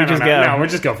this, or No, we just no, go? No, we'll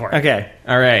just go for it. Okay.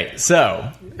 All right.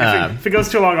 So, If it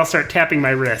goes too long, I'll start tapping my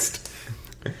wrist.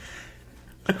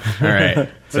 all right.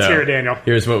 Let's hear it, Daniel.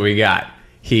 Here's what we got.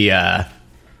 He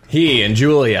and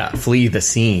Julia flee the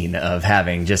scene of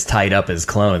having just tied up his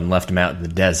clone and left him out in the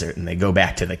desert, and they go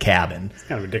back to the cabin.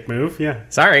 Kind of a dick move, yeah.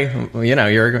 Sorry, well,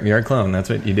 you're a clone. That's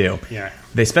what you do. Yeah.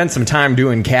 They spend some time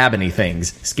doing cabin-y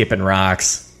things, skipping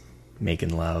rocks, making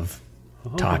love,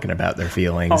 talking about their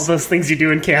feelings. All those things you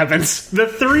do in cabins. The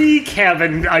 3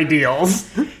 cabin ideals.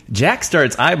 Jack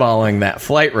starts eyeballing that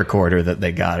flight recorder that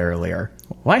they got earlier.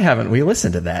 Why haven't we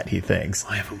listened to that, he thinks.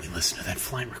 Why haven't we listened to that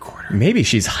flight recorder? Maybe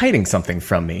she's hiding something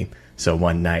from me. So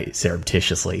one night,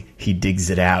 surreptitiously, he digs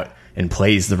it out and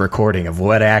plays the recording of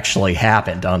what actually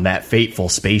happened on that fateful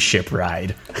spaceship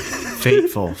ride.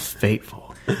 Fateful.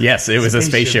 Yes, it was a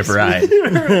spaceship ride.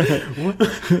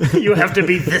 You have to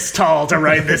be this tall to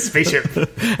ride this spaceship.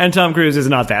 And Tom Cruise is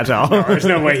not that tall. There's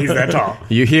no way he's that tall.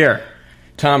 You hear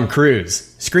Tom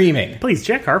Cruise screaming. Please,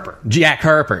 Jack Harper. Jack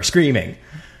Harper screaming,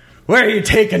 "Where are you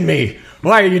taking me?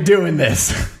 Why are you doing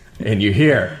this?" And you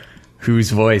hear whose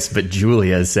voice but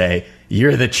Julia say,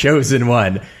 "You're the chosen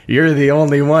one. You're the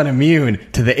only one immune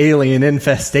to the alien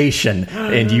infestation,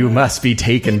 and you must be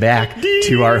taken back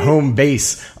to our home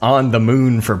base on the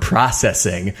moon for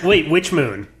processing." Wait, which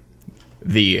moon?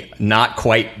 The not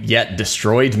quite yet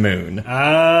destroyed moon.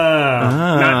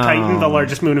 Not Titan, the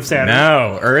largest moon of Saturn.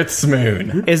 No, Earth's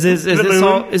moon. Is this moon?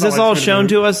 all? Is this all It's the shown moon.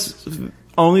 to us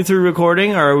only through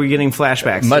recording, or are we getting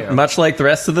flashbacks? too? Much like the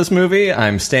rest of this movie,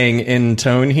 I'm staying in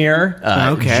tone here.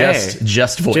 Okay.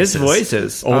 Just voices. Just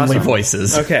voices. Only Awesome.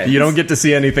 voices. Okay. You don't get to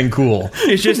see anything cool.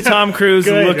 It's just Tom Cruise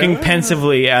Good. looking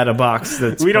pensively at a box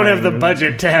that's. We don't have the playing.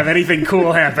 budget to have anything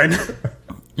cool happen.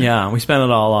 Yeah, we spent it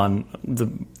all on the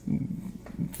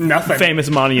Nothing. famous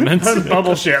monuments.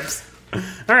 Bubble ships.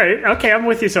 All right, okay, I'm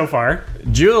with you so far.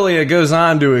 Julia goes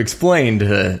on to explain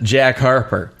to Jack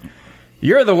Harper,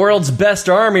 "You're the world's best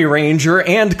army ranger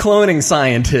and cloning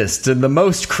scientist, and the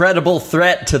most credible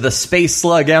threat to the space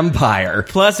slug empire."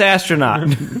 Plus astronaut.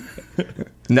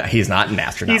 No, he's not an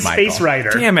astronaut, He's Michael. Space Rider.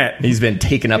 Damn it. He's been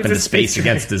taken up He's a into space space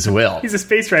against his will. He's a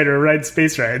space rider who rides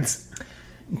space rides.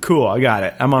 Cool, I got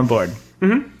it. I'm on board.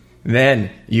 Then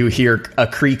you hear a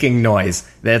creaking noise.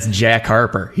 That's Jack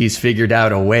Harper. He's figured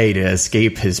out a way to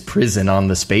escape his prison on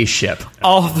the spaceship.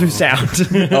 All through sound.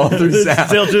 All through sound.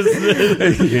 Still just.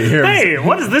 You hear him Hey,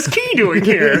 what is this key doing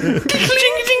here?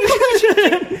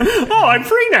 Oh, I'm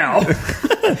free now. and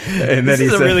then This he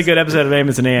is a says, really good episode of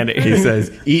Amos and Andy. he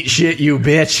says, "Eat shit, you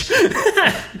bitch,"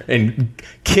 and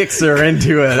kicks her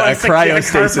into a Classic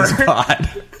cryostasis Jack pod.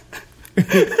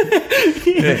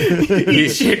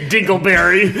 Shit,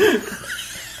 Dinkleberry.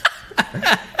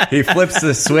 He flips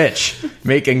the switch,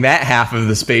 making that half of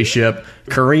the spaceship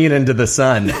careen into the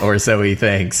sun, or so he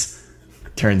thinks.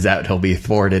 Turns out he'll be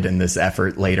thwarted in this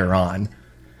effort later on.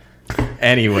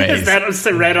 Anyways, Is that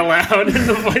read aloud in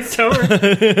the voiceover?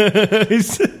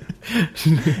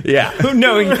 yeah.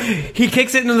 No, he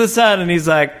kicks it into the sun and he's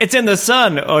like, "It's in the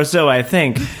sun," or so I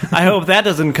think. I hope that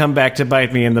doesn't come back to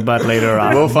bite me in the butt later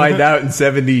on. We'll find out in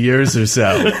 70 years or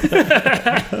so.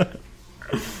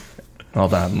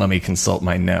 Hold on, let me consult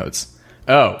my notes.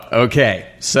 Oh, okay.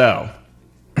 So,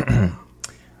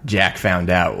 Jack found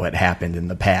out what happened in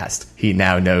the past. He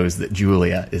now knows that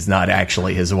Julia is not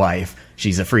actually his wife.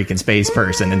 she's a freaking space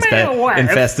person wife.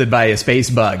 infested by a space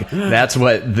bug. That's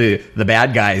what the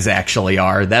bad guys actually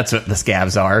are. That's what the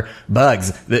scavs are.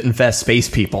 Bugs that infest space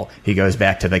people. He goes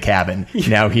back to the cabin.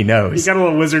 Now he knows. You got a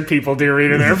little wizard people dear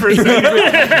reader there for a second.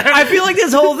 I feel like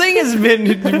this whole thing has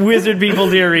been wizard people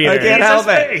dear reader. I can't help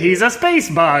it. He's a space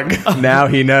bug. Now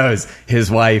he knows his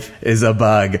wife is a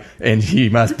bug and he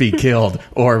must be killed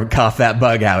or cough that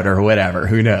bug out or whatever.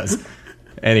 Who knows?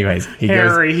 Anyways, he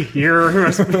Harry, you're...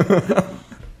 goes...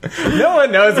 No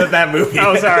one knows what that movie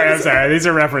Oh, is. sorry, I'm sorry. These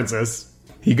are references.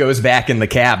 He goes back in the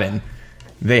cabin.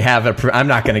 They have I'm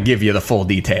not going to give you the full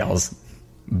details,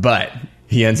 but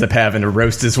he ends up having to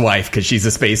roast his wife because she's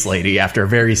a space lady after a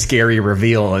very scary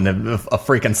reveal and a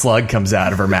freaking slug comes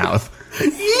out of her mouth.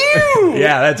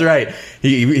 Yeah, that's right.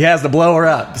 He has to blow her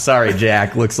up. Sorry,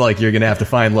 Jack. Looks like you're going to have to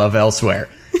find love elsewhere.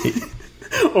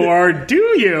 Or do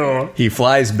you? He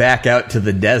flies back out to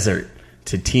the desert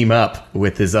to team up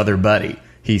with his other buddy.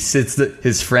 He sits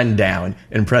his friend down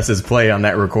and presses play on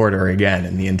that recorder again,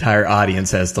 and the entire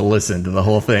audience has to listen to the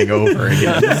whole thing over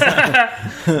again.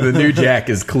 The new Jack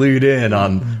is clued in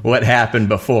on what happened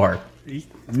before.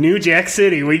 New Jack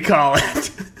City, we call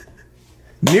it.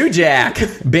 New Jack,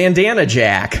 Bandana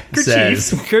Jack,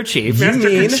 says, Kerchief. You Master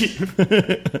mean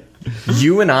Kerchief.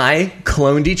 you and I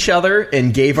cloned each other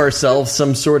and gave ourselves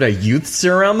some sort of youth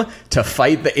serum to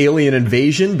fight the alien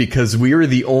invasion because we were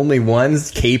the only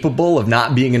ones capable of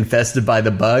not being infested by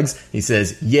the bugs? He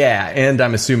says, yeah, and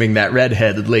I'm assuming that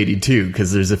redheaded lady too,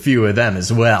 because there's a few of them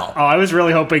as well. Oh, I was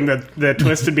really hoping that the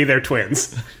twist would be their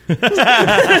twins.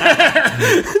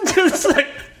 Just like,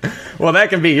 Well, that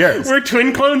can be yours. we're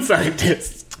twin clone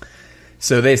scientists.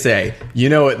 So they say, you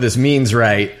know what this means,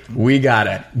 right? We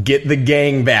gotta get the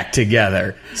gang back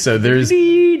together. So there's...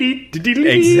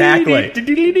 Exactly.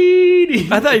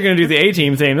 I thought you were going to do the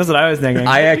A-Team theme. That's what I was thinking.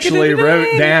 I actually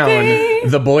wrote down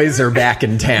the boys are back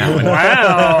in town.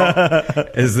 Wow.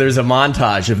 As there's a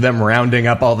montage of them rounding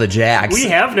up all the jacks. We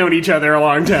have known each other a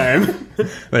long time.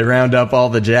 They round up all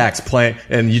the jacks playing,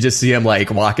 and you just see them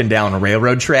like walking down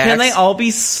railroad tracks. Can they all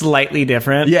be slightly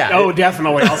different? Yeah. Oh,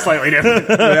 definitely. All slightly different.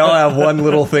 They all have one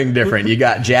little thing different. You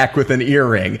got Jack with an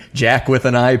earring, Jack with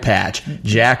an eye patch,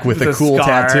 Jack with a The cool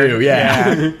scar. tattoo.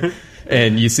 Yeah.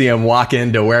 And you see them walk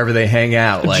into wherever they hang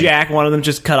out. Like, Jack, one of them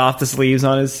just cut off the sleeves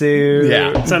on his suit.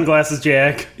 Yeah. Sunglasses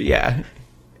Jack. Yeah.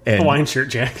 And Hawaiian shirt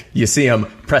Jack. you see him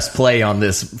press play on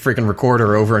this freaking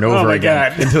recorder over and over Oh my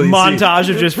again. God. Until you see, Montage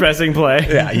of just pressing play.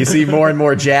 yeah, you see more and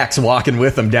more Jacks walking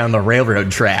with them down the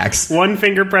railroad tracks. One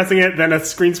finger pressing it, then a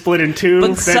screen split in two,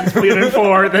 But then split in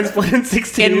four, then split in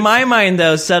 16. In my mind,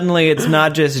 though, suddenly it's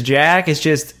not just Jack, it's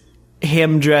just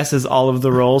him dressed as all of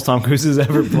the roles Tom Cruise has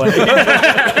ever played.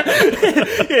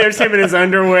 There's him in his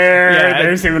underwear. Yeah.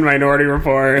 There's him in Minority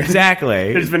Report.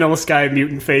 Exactly. There's Vanilla Sky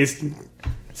mutant face.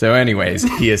 So anyways,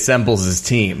 he assembles his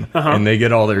team, and they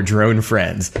get all their drone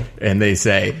friends, and they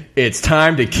say, it's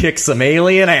time to kick some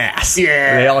alien ass.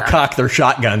 Yeah. They all cock their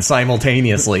shotguns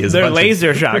simultaneously. As a They're bunch of-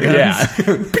 laser shotguns.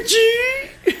 Yeah.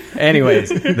 Anyways,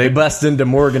 they bust into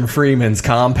Morgan Freeman's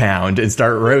compound and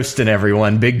start roasting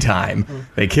everyone big time.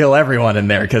 They kill everyone in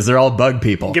there because they're all bug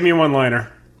people. Give me a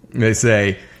one-liner. They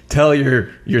say, tell your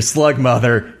slug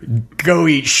mother, go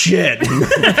eat shit.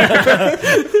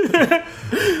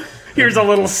 Here's a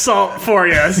little salt for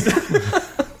you.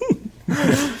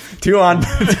 two on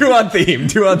theme,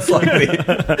 two on slug theme.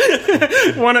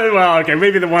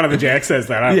 Maybe the one of the Jack says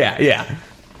that. Huh? Yeah.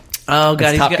 Oh, God.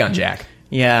 It's he's Top got- Gun Jack.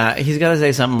 Yeah, he's got to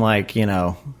say something like, you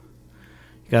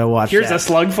gotta watch Here's that. a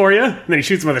slug for you. And then he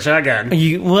shoots him with a shotgun.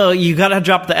 You gotta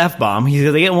drop the F-bomb. He's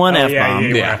gonna get one F-bomb.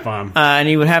 Yeah, F-bomb. And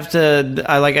he would have to,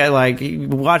 I like,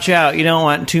 watch out. You don't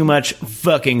want too much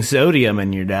fucking sodium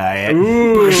in your diet.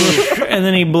 Ooh. And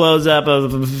then he blows up a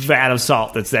vat of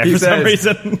salt that's there He for some says-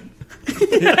 reason. I'm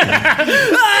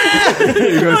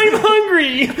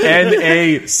hungry.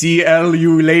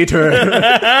 NaCl later.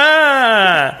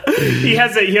 He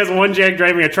has one Jack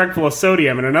driving a truck full of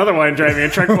sodium and another one driving a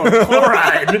truck full of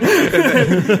chloride.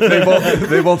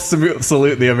 They both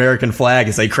salute the American flag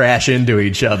as they crash into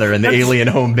each other in the alien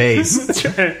home base.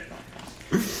 That's right.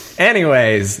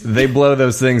 Anyways, they blow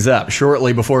those things up.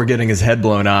 Shortly before getting his head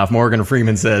blown off, Morgan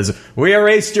Freeman says, we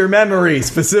erased your memory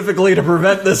specifically to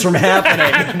prevent this from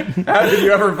happening. How did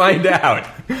you ever find out?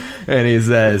 And he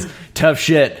says, tough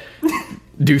shit,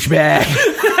 douchebag.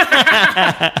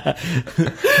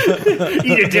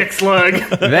 Eat a dick, slug.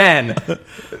 Then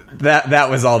that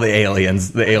was all the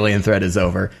aliens. The alien threat is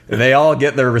over. They all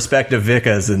get their respective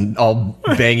Vickas and all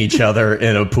bang each other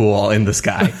in a pool in the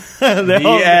sky.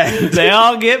 They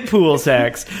all get pool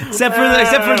sex, except for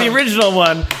the original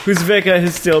one, whose Vicka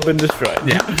has still been destroyed.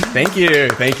 Yeah. Thank you.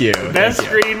 Best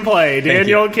screenplay,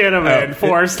 Daniel Kinnaman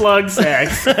for Slug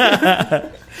Sex.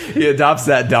 He adopts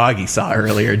that dog he saw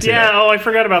earlier too. Yeah, I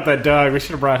forgot about that dog. We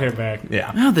should have brought him back.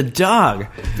 Yeah. Oh, the dog.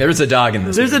 There's a dog in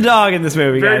this There's movie. a dog in this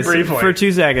movie, Very guys. briefly. For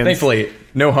 2 seconds. Thankfully,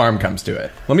 no harm comes to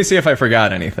it. Let me see if I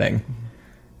forgot anything.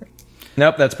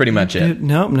 Nope, that's pretty much it.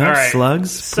 Nope, All right.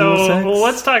 slugs. So pool sex.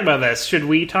 let's talk about this. Should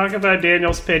we talk about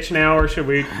Daniel's pitch now, or should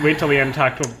we wait till the end to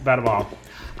talk about them all?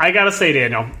 I gotta say,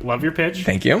 Daniel, love your pitch.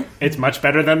 Thank you. It's much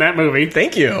better than that movie.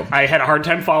 Thank you. I had a hard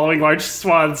time following large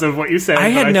swaths of what you said.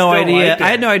 I but had no still idea. liked it. I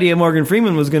had no idea Morgan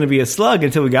Freeman was going to be a slug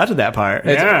until we got to that part.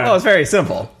 Yeah. It's very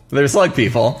simple. There's slug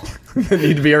people that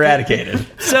need to be eradicated.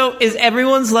 So is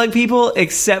everyone slug people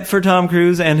except for Tom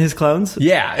Cruise and his clones?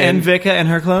 Yeah, and and- Vicka and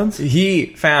her clones.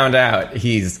 He found out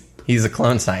he's a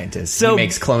clone scientist. So- he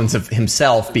makes clones of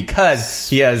himself because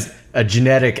he has a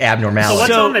genetic So abnormality.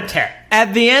 what's So- on the tet?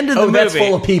 At the end of the movie, that's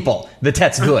full of people. The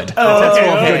Tet's good. The Oh, Tet's full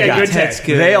of okay, good guys. good Tet.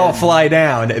 good. They all fly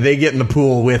down. They get in the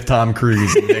pool with Tom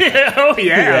Cruise. Oh yeah,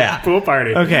 Yeah. pool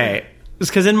party. Okay.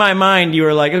 Because in my mind, you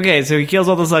were like, okay, so he kills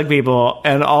all the slug people,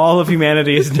 and all of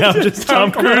humanity is now just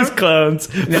Tom Cruise clones,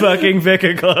 fucking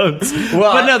Vicka clones.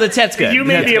 Well, but no, the Tet's good. You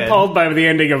may Tet's be good. appalled by the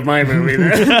ending of my movie.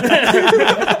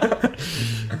 Then.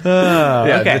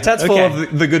 Yeah, okay, the Tet's full okay.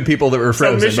 of the good people that were So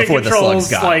frozen Mission before the slugs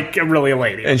Control's got. like really a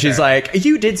lady. And she's like,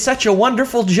 "You did such a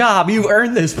wonderful job. You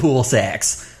earned this pool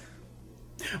sex."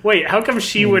 wait, how come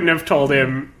she wouldn't have told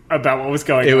him about what was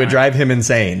going on? It would drive him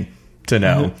insane to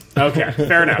know. Okay,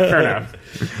 fair enough.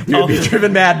 You'd be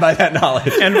driven mad by that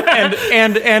knowledge.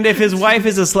 And if his wife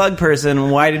is a slug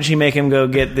person, why did she make him go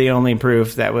get the only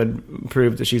proof that would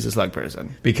prove that she's a slug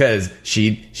person? Because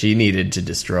she needed to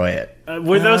destroy it.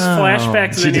 Were those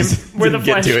flashbacks? She just Were the didn't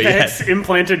get to it yet. flashbacks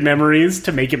implanted memories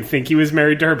to make him think he was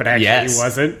married to her, but actually Yes, he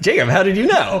wasn't? Jacob, how did you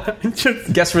know?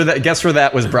 Just- Guess where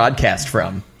that was broadcast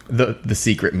from? The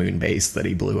secret moon base that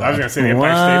he blew I was up. going to say the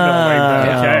Empire State Building.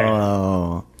 But okay.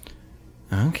 Oh.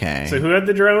 Okay. So who had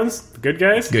the drones? The good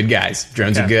guys? Good guys.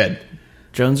 Drones are good.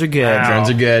 Drones are good. Wow. Drones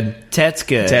are good. Tet's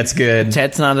good. Tet's good.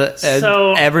 Tet's not a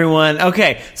So- everyone.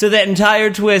 Okay, so that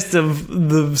entire twist of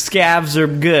the scavs are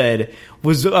good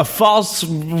was a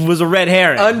red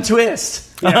herring. Untwist.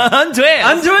 Untwist.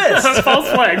 Untwist.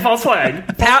 False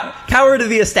flag. Power to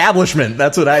the establishment.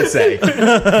 That's what I say.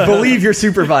 Believe your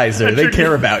supervisor. They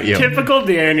care about you. Typical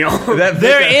Daniel. That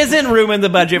There Vicka, isn't room in the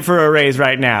budget for a raise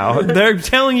right now. They're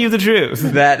telling you the truth.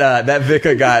 that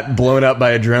Vicka got blown up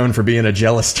by a drone for being a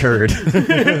jealous turd.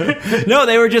 No,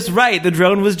 they were just right. The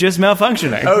drone was just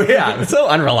malfunctioning. Oh yeah, so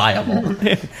unreliable.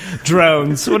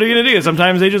 Drones. What are you going to do?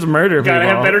 Sometimes they just murder people. Gotta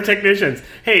have better technicians.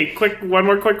 Hey, one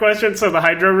more quick question. So the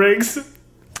hydro rigs,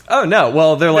 Oh no,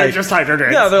 well they're like just hydro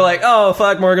rigs. No, they're like, oh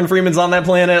fuck, Morgan Freeman's on that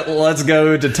planet. Let's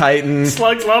go to Titan.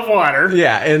 Slugs love water.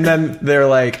 Yeah, and then they're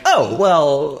like, oh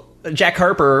well, Jack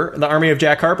Harper, the army of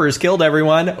Jack Harper has killed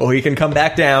everyone. Oh, he can come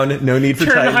back down. No need for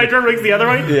Turn the Titan. hydro rigs the other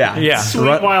way. Yeah, Yeah.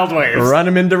 Sweet wild waves. Run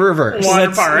him into reverse.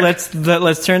 Water park.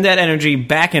 Let's turn that energy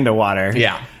back into water.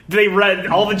 Yeah. They run.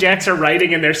 All the Jacks are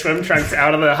riding in their swim trunks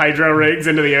out of the hydro rigs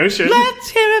into the ocean. Let's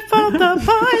hear it for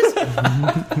the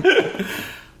boys.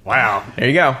 Wow, There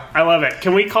you go. I love it.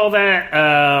 Can we call that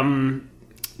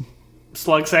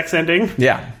slug sex ending?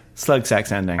 Yeah. Slug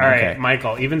sex ending. All right, Okay.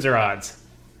 Michael. Evens or odds?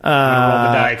 roll the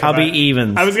die, 'cause I'll be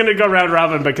evens. I was going to go round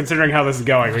robin, but considering how this is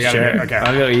going, we got to Sure. okay.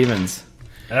 I'll go evens.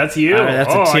 That's you. All right,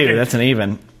 that's Oh, a I 2. can- That's an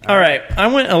even. All right. I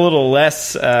went a little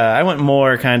less. I went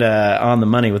more kind of on the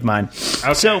money with mine.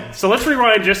 Okay. So let's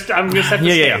rewind. I'm going to set the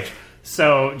Yeah, stage. yeah, yeah.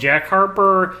 So Jack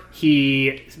Harper,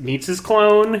 he meets his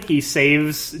clone. He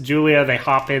saves Julia. They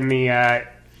hop in the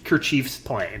Kerchief's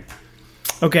plane.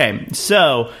 Okay.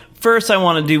 So first, I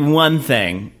want to do one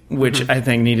thing, which I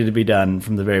think needed to be done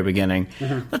from the very beginning.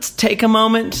 Let's take a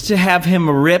moment to have him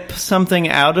rip something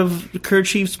out of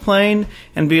Kerchief's plane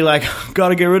and be like, "Got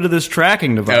to get rid of this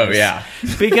tracking device." Oh, yeah.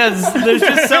 Because there's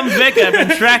just some Vicka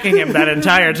been tracking him that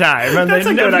entire time, and That's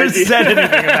they a good never idea. said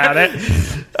anything about it.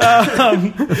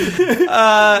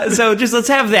 So just let's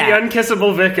have The that.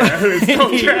 unkissable Vicka who is still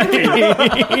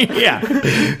tracking. Yeah.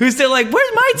 Who's still like,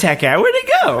 where's my tech at? Where'd he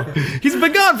go? He's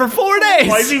been gone for 4 days.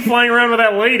 Why is he flying around with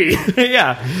that lady?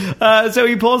 Yeah. So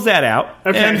he pulls that out.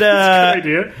 Okay, And that's a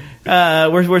good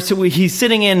idea. he's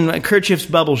sitting in Kerchief's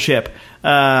bubble ship.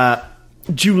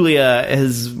 Julia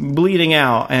is bleeding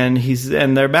out, and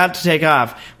they're about to take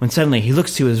off when suddenly he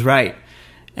looks to his right,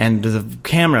 and the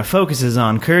camera focuses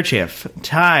on Kerchief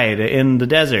tied in the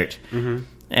desert,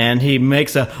 and he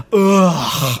makes a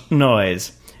ugh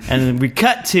noise. And we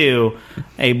cut to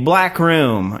a black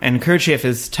room, and Kerchief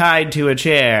is tied to a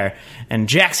chair, and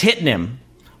Jack's hitting him,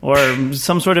 or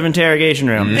some sort of interrogation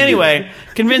room. Anyway,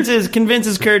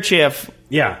 convinces Kerchief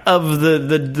of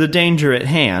the danger at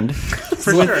hand.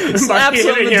 For sure. Slaps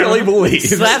him until he believes.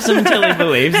 Slaps him until he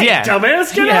believes. Yeah,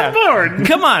 dumbass, get on board.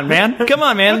 Come on, man. What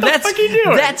the fuck you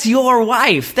doing? That's your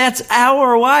wife. That's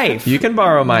our wife. You can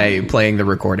borrow my playing the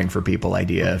recording for people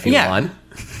idea if you want.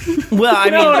 Well,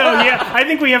 I mean, I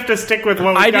think we have to stick with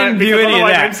what we got. Didn't do any of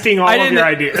that. I'm stealing all of your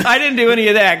ideas. I didn't do any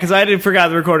of that because I forgot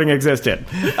the recording existed.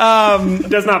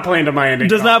 Does not play into my ending.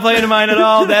 Does not play into mine at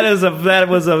all. That is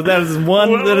one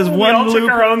we all loop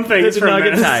took our own things that did not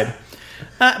from get tied.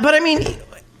 But I mean,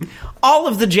 all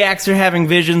of the Jacks are having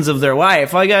visions of their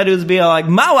wife. All you gotta do is be like,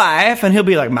 my wife, and he'll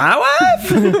be like, my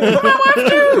wife? My wife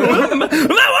too!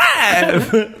 My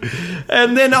wife!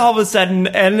 And then all of a sudden,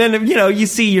 you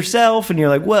see yourself, and you're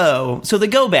like, whoa. So they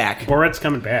go back. Borat's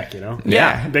coming back,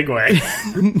 Yeah. Big way.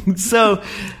 So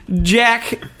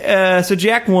Jack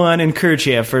 1 and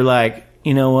Kerchief are like,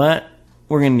 you know what?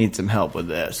 We're gonna need some help with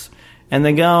this. And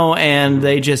they go and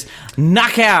they just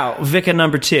knock out Vicka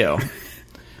number 2.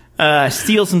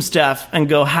 Steal some stuff and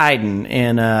go hiding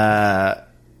in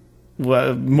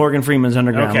Morgan Freeman's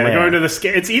underground lair. Okay, they're going to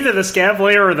it's either the scav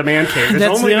lair or the man cave.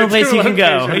 That's the only place you can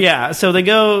go. Yeah, so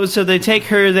they take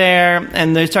her there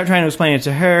and they start trying to explain it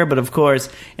to her, but of course,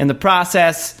 in the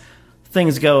process,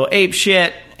 things go ape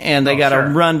shit and they gotta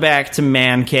run back to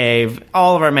man cave.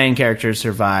 All of our main characters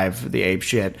survive the ape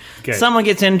shit. Good. Someone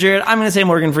gets injured. I'm gonna say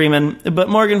Morgan Freeman, but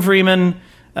Morgan Freeman,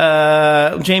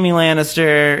 Jamie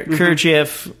Lannister,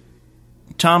 Kerchief,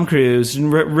 Tom Cruise,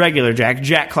 regular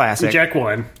Jack Classic. Jack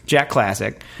 1. Jack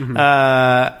Classic.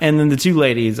 And then the 2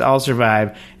 ladies all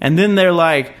survive. And then they're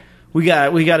like, we got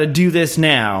to do this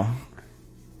now.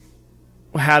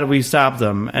 How do we stop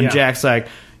them? And Jack's like,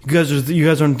 you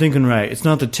guys aren't thinking right. It's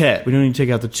not the Tet. We don't need to take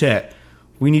out the Tet.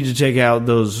 We need to take out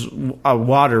those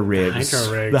water rigs.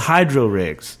 The hydro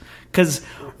rigs. Because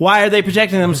why are they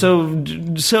protecting them so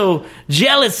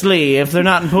jealously if they're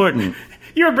not important?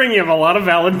 You were bringing up a lot of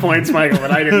valid points, Michael,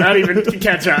 and I did not even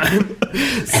catch on.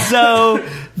 So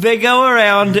they go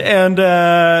around, and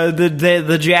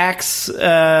the Jacks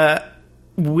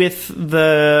with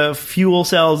the fuel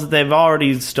cells that they've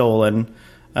already stolen,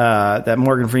 that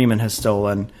Morgan Freeman has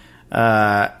stolen,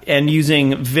 and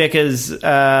using Vicka's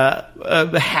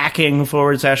hacking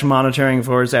 / monitoring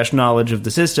 / knowledge of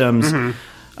the systems,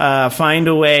 find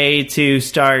a way to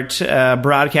start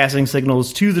broadcasting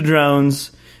signals to the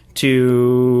drones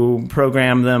to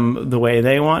program them the way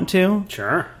they want to.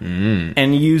 Sure.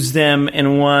 And use them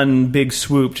in one big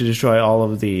swoop to destroy all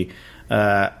of the...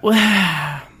 actually,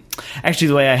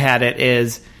 the way I had it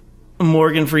is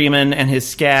Morgan Freeman and his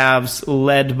scavs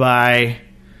led by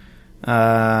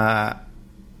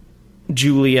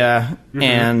Julia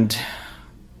and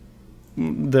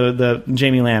the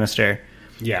Jamie Lannister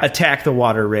attack the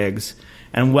water rigs.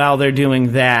 And while they're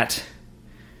doing that,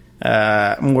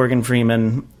 Morgan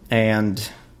Freeman and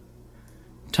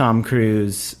Tom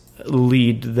Cruise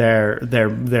lead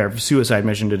their suicide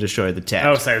mission to destroy the Tet.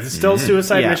 Oh, sorry. It's still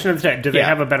suicide mission of the Tet. Do they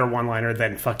have a better one-liner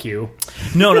than fuck you?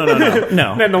 No.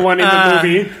 Than the one in the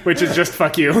movie, which is just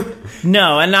fuck you.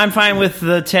 No, and I'm fine with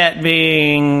the Tet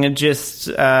being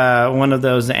just one of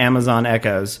those Amazon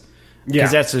echoes.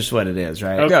 Because that's just what it is,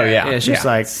 right? Okay. Oh, yeah. It's just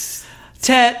like...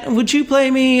 Tet, would you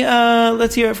play me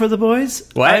Let's Hear It for the Boys?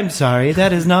 What? I'm sorry,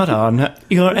 that is not on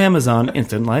your Amazon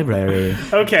Instant Library.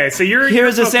 Okay, so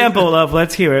Here's a sample of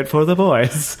Let's Hear It for the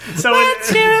Boys. So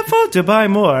Let's hear it to buy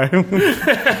more.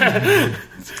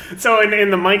 So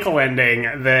in the Michael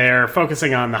ending, they're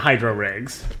focusing on the hydro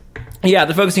rigs. Yeah,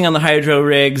 they're focusing on the hydro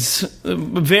rigs.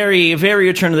 Very, very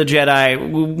Return of the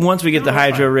Jedi. Once we get the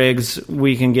hydro rigs,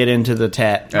 we can get into the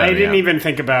Tet. I didn't even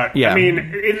think about... Yeah. I mean,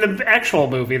 in the actual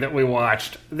movie that we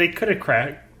watched, they could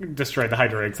have destroyed the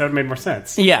hydro rigs. That would have made more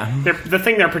sense. Yeah. The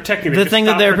thing they're protecting... The thing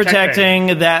that they're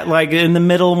protecting, that, like, in the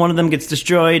middle, one of them gets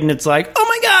destroyed, and it's like, oh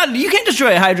my god, you can't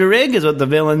destroy a hydro rig, is what the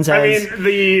villain says. I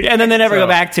mean, and then they never go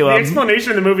back to the him. The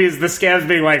explanation in the movie is the scavs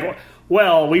being like...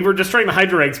 Well, we were destroying the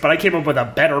hydro rigs, but I came up with a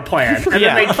better plan. And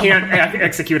then they can't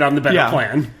execute on the better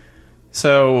plan.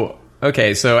 So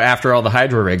after all the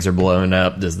hydro rigs are blown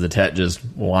up, does the Tet just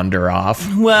wander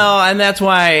off? Well, and that's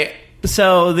why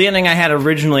So the ending I had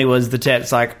originally was the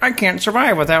Tet's like, I can't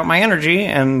survive without my energy,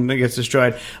 and it gets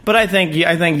destroyed. But I think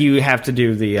you have to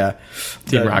do the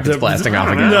rockets blasting off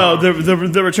again. No,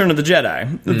 the Return of the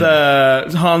Jedi.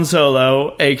 The Han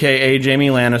Solo, aka Jaime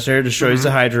Lannister, destroys the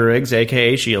Hydra rigs,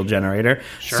 aka shield generator,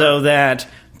 so that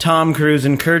Tom Cruise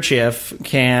and Kerchief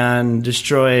can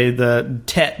destroy the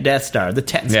Tet Death Star, the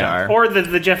Tet Star. Or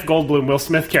the Jeff Goldblum, Will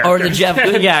Smith character. Or the Jeff,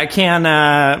 can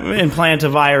implant a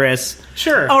virus.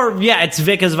 Sure. Or, it's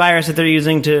Vika's virus that they're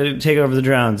using to take over the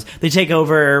drones. They take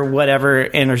over whatever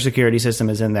inner security system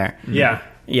is in there. Yeah.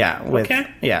 Yeah.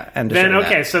 And then,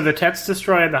 that. so the Tet's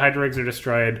destroyed, the Hydra rigs are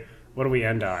destroyed. What do we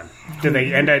end on? Do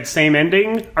they end at same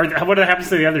ending? Or what happens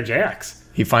to the other Jacks?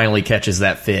 He finally catches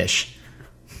that fish.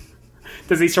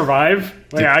 Does he survive?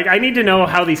 I need to know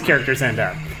how these characters end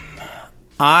up.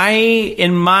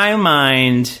 In my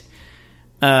mind,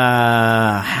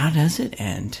 how does it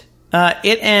end?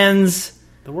 It ends...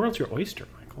 The world's your oyster,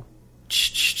 Michael.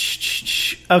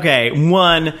 Okay,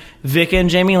 one, Vika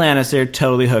and Jaime Lannister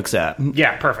totally hooks up.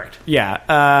 Yeah, perfect. Yeah.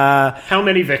 How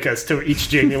many Vikas to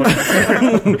each Jaime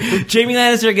Lannister? Jaime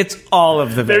Lannister gets all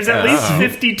of the Vikas. There's at least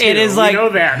 52. It is we know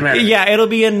that, man. Yeah, it'll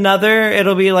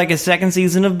be like a second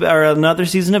season or another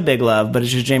season of Big Love, but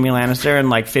it's just Jaime Lannister and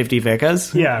like 50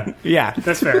 Vikas. Yeah. Yeah.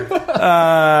 That's fair.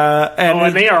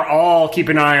 And they are all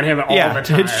keeping an eye on him all the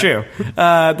time. It's true.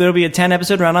 There'll be a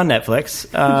 10-episode run on Netflix.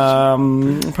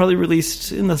 Probably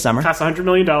released in the summer. Costs $100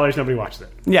 million, nobody watched it.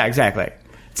 Yeah, exactly.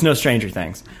 It's no Stranger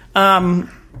Things. In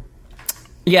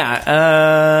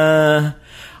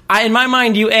my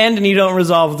mind, you end and you don't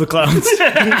resolve the clones.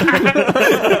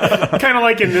 Kind of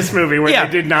like in this movie where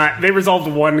they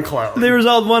resolved one clone. They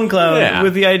resolved one clone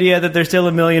with the idea that there's still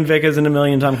 1 million Vikas and 1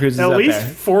 million Tom Cruises at out least there.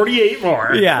 48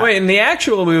 more. Yeah. Wait, in the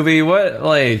actual movie, what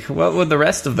would the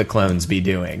rest of the clones be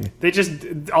doing? They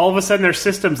just, all of a sudden their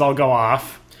systems all go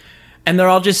off. And they're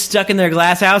all just stuck in their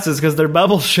glass houses because their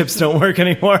bubble ships don't work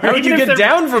anymore. How would you get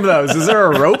down from those? Is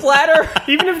there a rope ladder?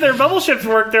 Even if their bubble ships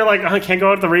work, they're like, I can't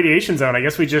go out to the radiation zone. I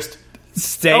guess we just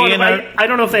stay in I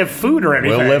don't know if they have food or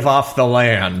anything. We'll live off the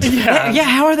land. Yeah,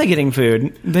 how are they getting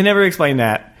food? They never explain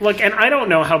that. Look, and I don't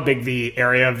know how big the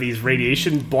area of these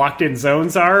radiation blocked-in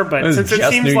zones are, but It's since it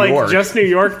just seems New like York. just New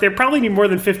York, they probably need more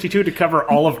than 52 to cover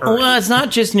all of Earth. Well, it's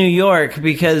not just New York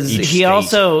because Each he state.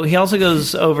 also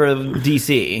goes over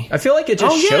DC. I feel like it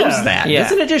just shows that. Yeah.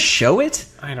 Doesn't it just show it?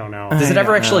 I don't know. Does it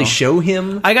ever don't actually know. show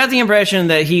him? I got the impression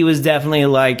that he was definitely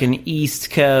like an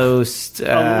East Coast.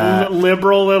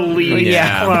 Liberal elite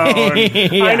Yeah. clone.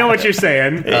 Yeah. I know what you're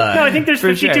saying. No, I think there's for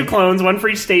 52 sure. clones, one for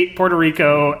each state, Puerto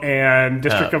Rico and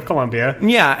District of Columbia.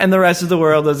 Yeah, and the rest of the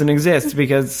world doesn't exist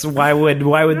because why would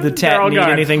the They're Tet all need gone.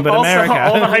 anything but Also, America?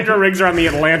 all the Hydra rigs are on the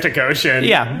Atlantic Ocean.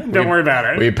 Yeah. Don't worry about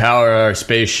it. We power our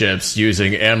spaceships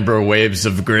using amber waves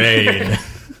of grain.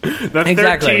 The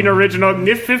Exactly. 13 original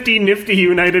 50 nifty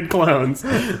United clones.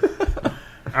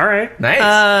 All right.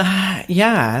 Nice.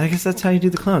 Yeah, I guess that's how you do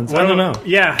the clones. I don't know.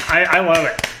 Yeah, I love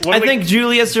it. What I do we- think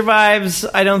Julia survives.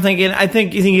 I don't think it. I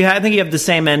think you have the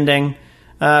same ending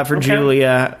for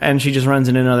Julia, and she just runs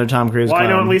into another Tom Cruise. Well, I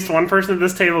know clone. at least one person at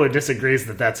this table who disagrees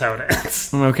that that's how it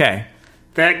ends. Okay.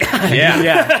 That guy. Yeah.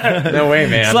 Yeah. No way,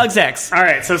 man. Slug sex. All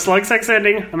right, so Slug Sex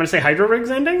ending. I'm going to say Hydra Rigs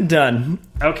ending. Done.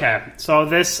 Okay, so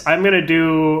this, I'm going to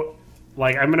do,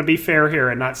 like, I'm going to be fair here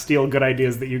and not steal good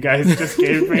ideas that you guys just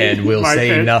gave me. And we'll My say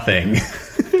pitch. nothing.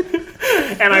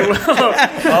 And I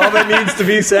will. All that needs to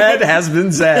be said has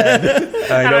been said.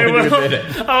 I And I don't will. admit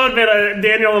it. I'll admit,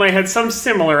 Daniel and I had some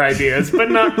similar ideas,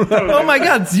 but not. Oh my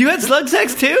God! You had slug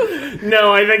sex too?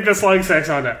 No, I think the Slug Sex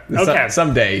on it. Okay,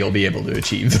 Someday you'll be able to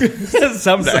achieve.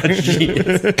 Someday.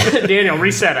 Daniel,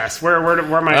 reset us. Where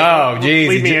am I? Oh, jeez.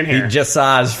 leave me in here. He just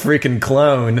saw his freaking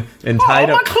clone and tied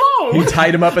my him. clone! He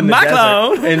tied him up in the My desert.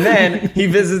 clone! And then he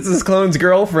visits his clone's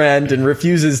girlfriend and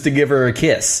refuses to give her a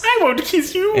kiss I won't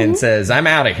kiss you. and says, "I'm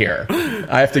out of here.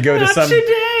 I have to go to Not some.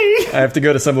 today. I have to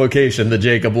go to some location that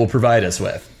Jacob will provide us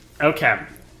with." Okay,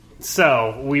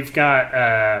 so we've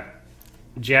got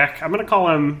Jack. I'm going to call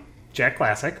him Jack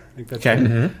Classic. I think that's Okay.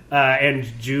 right. And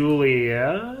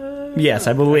Julia. Yes,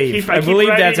 I believe. I keep believe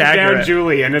writing that's down accurate.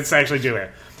 Julie, and it's actually Julia.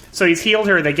 So he's healed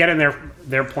her. They get in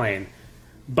their plane,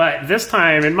 but this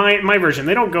time in my version,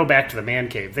 they don't go back to the man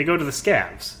cave. They go to the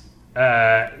scavs.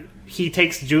 He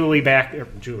takes Julia back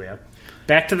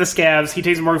to the scavs. He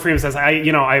takes Morgan Freeman and says,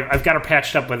 I've got her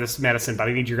patched up with this medicine, but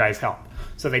I need your guys' help.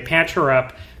 So they patch her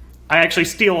up. I actually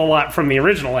steal a lot from the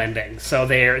original ending. So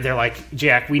they're like,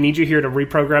 Jack, we need you here to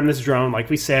reprogram this drone. Like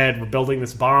we said, we're building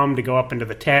this bomb to go up into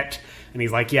the Tet. And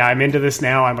he's like, yeah, I'm into this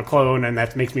now. I'm a clone, and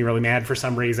that makes me really mad for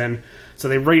some reason. So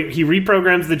he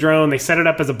reprograms the drone. They set it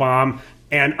up as a bomb.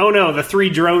 And oh no, the 3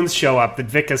 drones show up that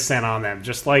Vic has sent on them,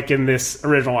 just like in this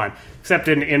original one. Except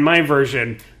in my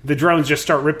version, the drones just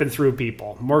start ripping through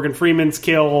people. Morgan Freeman's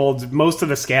killed. Most of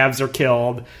the scabs are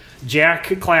killed.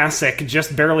 Jack Classic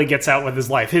just barely gets out with his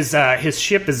life. His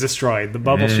ship is destroyed. The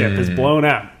bubble ship is blown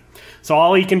up. So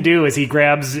all he can do is he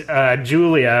grabs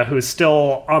Julia, who's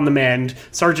still on the mend,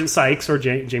 Sergeant Sykes, or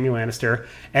Jamie Lannister,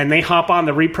 and they hop on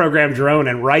the reprogrammed drone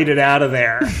and ride it out of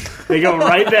there. They go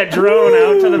ride that drone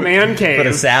out to the man cave. Put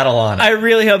a saddle on it. I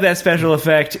really hope that special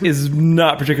effect is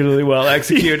not particularly well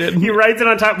executed. He rides it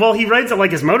on top. Well, he rides it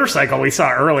like his motorcycle we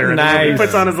saw earlier. Nice. He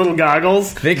puts on his little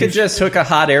goggles. They could just hook a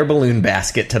hot air balloon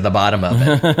basket to the bottom of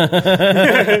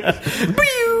it.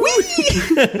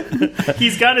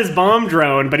 He's got his bomb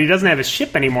drone, but he doesn't have his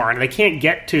ship anymore, and they can't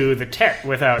get to the Tet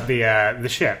without the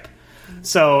ship.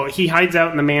 So he hides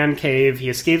out in the man cave. He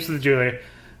escapes with Julia.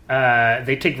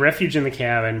 They take refuge in the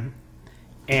cabin,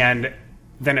 and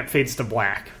then it fades to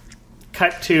black.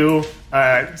 Cut to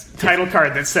a title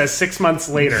card that says 6 months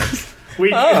later.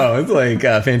 It's like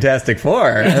Fantastic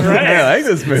Four. I like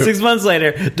this movie. 6 months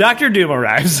later, Dr. Doom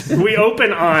arrives. We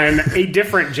open on a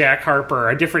different Jack Harper,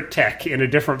 a different tech in a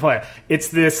different place. It's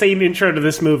the same intro to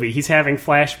this movie. He's having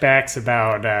flashbacks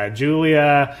about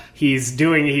Julia. He's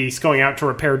going out to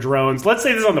repair drones. Let's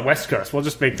say this is on the West Coast. We'll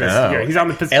just make this. Oh. He's on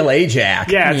the Pacific. L.A. Jack.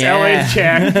 Yeah, it's L.A.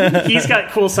 Jack. He's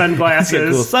got cool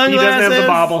sunglasses. He doesn't have the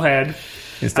bobblehead.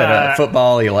 Instead of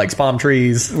football, he likes palm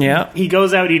trees. Yeah. He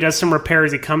goes out, he does some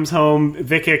repairs, he comes home,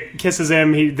 Vic kisses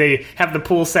him, they have the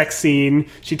pool sex scene,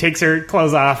 she takes her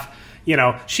clothes off,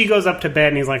 she goes up to bed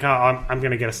and he's like, I'm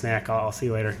going to get a snack, I'll see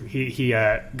you later. He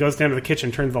goes down to the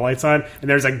kitchen, turns the lights on, and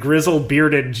there's a grizzled,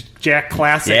 bearded Jack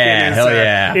Classic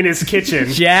in his kitchen.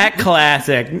 Jack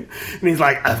Classic. And he's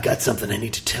like, I've got something I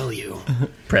need to tell you.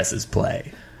 Presses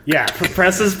play. Yeah,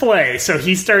 presses play. So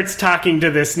he starts talking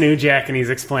to this new Jack, and he's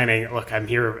explaining, "Look, I'm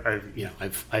here.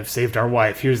 I've saved our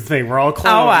wife. Here's the thing: we're all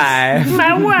clones. Our wife.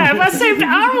 My wife. I saved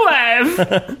our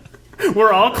wife.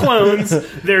 We're all clones.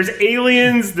 There's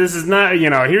aliens. This is not.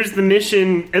 Here's the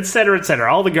mission, etc.,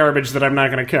 etc. All the garbage that I'm not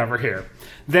going to cover here."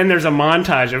 Then there's a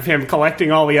montage of him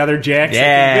collecting all the other Jacks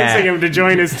and convincing him to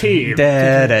join his team.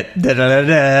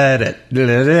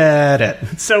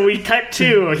 So we cut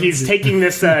to, he's taking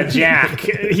this Jack.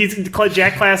 He's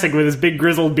Jack Classic with his big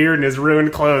grizzled beard and his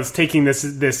ruined clothes, taking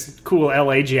this cool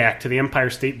LA Jack to the Empire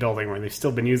State Building where they've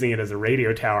still been using it as a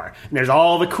radio tower. And there's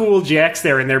all the cool Jacks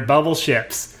there in their bubble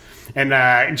ships. And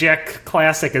Jack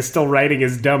Classic is still riding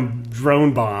his dumb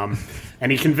drone bomb.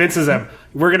 And he convinces them,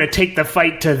 we're going to take the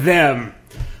fight to them.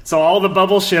 So all the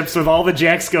bubble ships with all the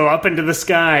Jacks go up into the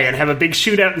sky and have a big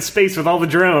shootout in space with all the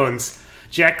drones.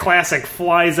 Jack Classic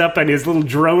flies up on his little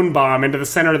drone bomb into the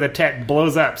center of the Tet,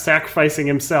 blows up, sacrificing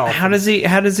himself. How does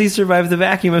he survive the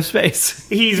vacuum of space?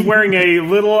 He's wearing a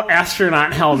little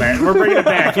astronaut helmet. We're bringing it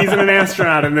back. He's an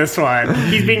astronaut in this one.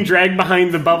 He's being dragged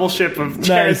behind the bubble ship of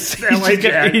nice.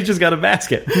 He's just got a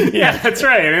basket. Yeah, that's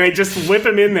right. And they just whip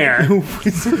him in there.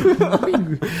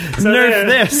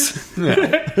 Nerf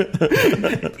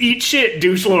this. Eat shit,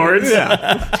 douche lords.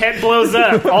 Yeah. Tet blows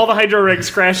up. All the hydro rigs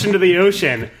crash into the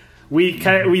ocean. We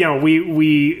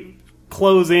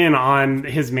close in on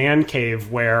his man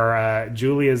cave where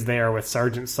Julia's there with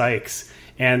Sergeant Sykes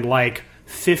and like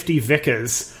 50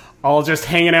 Vickas all just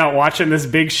hanging out watching this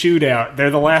big shootout. They're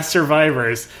the last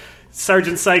survivors.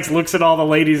 Sergeant Sykes looks at all the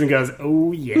ladies and goes,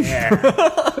 "Oh yeah,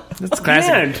 that's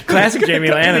classic. Classic Jamie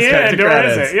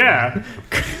Lannister. Yeah.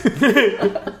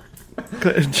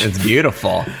 It's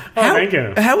beautiful. Thank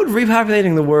you. How would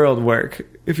repopulating the world work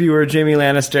if you were Jamie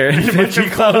Lannister and 50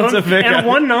 clones of Vic and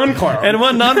one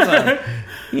non-clone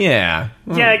Yeah.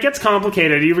 Yeah, it gets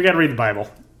complicated. You got to read the Bible.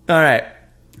 All right.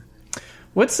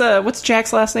 What's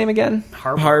Jack's last name again?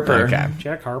 Harper. Okay.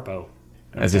 Jack Harpo.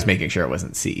 I was just making sure it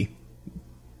wasn't C.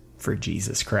 For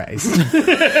Jesus Christ.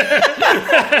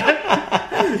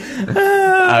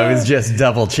 I was just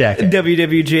double checking.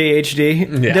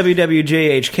 WWJHD. Yeah.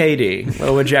 WWJHKD.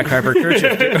 What would Jack Harper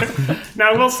Kerchief do?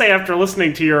 Now, I will say, after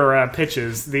listening to your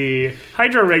pitches, the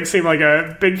hydro rig seemed like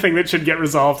a big thing that should get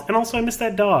resolved. And also, I missed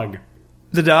that dog.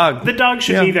 The dog. The dog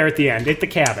should be there at the end, at the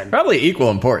cabin. Probably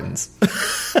equal importance.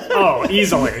 Oh,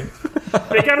 easily.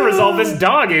 They got to resolve this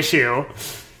dog issue.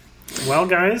 Well,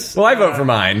 guys. Well, I vote for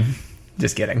mine.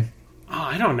 Just kidding. Oh,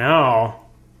 I don't know.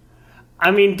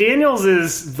 I mean, Daniels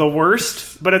is the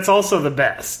worst, but it's also the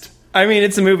best. I mean,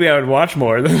 it's a movie I would watch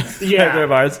more than either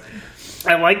of ours.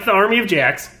 I like The Army of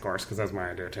Jacks, of course, because that's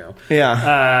my idea, too.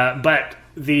 Yeah. But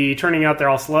the turning out they're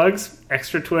all slugs,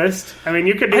 extra twist. I mean,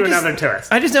 you could do another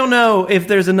twist. I just don't know if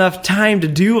there's enough time to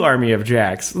do Army of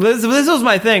Jacks. This was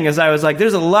my thing, is I was like,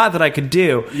 there's a lot that I could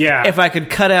do if I could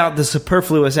cut out the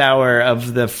superfluous hour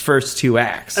of the first 2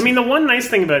 acts. I mean, the one nice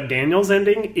thing about Daniel's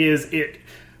ending is it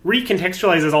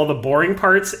recontextualizes all the boring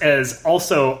parts as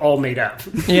also all made up.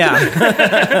 Yeah.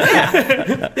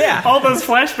 Yeah. All those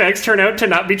flashbacks turn out to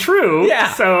not be true.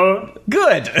 Yeah. So,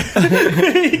 Good. because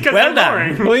Well they're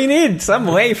done. boring. Well, you need some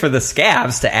way for the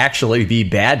scabs to actually be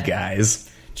bad guys.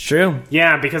 It's true.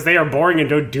 Yeah, because they are boring and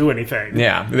don't do anything.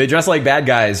 Yeah, they dress like bad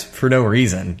guys for no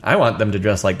reason. I want them to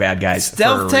dress like bad guys for a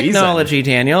Stealth reason. technology,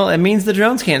 Daniel. It means the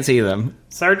drones can't see them.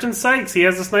 Sergeant Sykes, he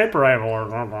has a sniper rifle. I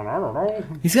don't know.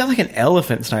 He's got like an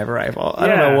elephant sniper rifle. I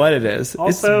don't know what it is.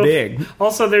 Also, it's big.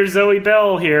 Also, there's Zoe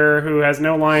Bell here, who has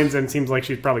no lines and seems like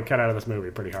she's probably cut out of this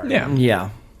movie pretty hard. Yeah. Yeah.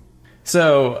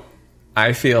 So,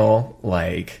 I feel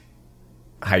like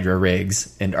Hydra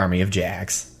Rigs and Army of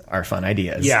Jacks are fun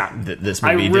ideas. Yeah. This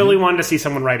I movie really didn't- wanted to see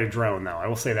someone ride a drone, though. I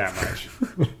will say that much.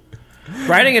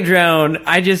 Riding a drone,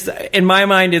 in my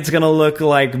mind, it's going to look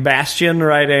like Bastion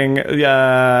riding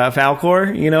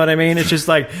Falcor. You know what I mean? It's just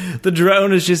like, the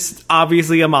drone is just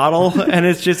obviously a model, and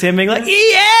it's just him being like,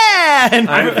 yeah! And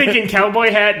I'm thinking cowboy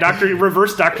hat,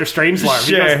 reverse Dr. Strangelove.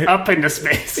 He Sure. goes up into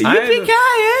space.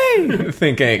 yippee-ki-yay!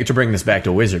 thinking, to bring this back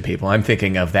to wizard people, I'm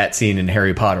thinking of that scene in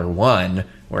Harry Potter 1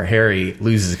 where Harry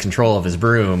loses control of his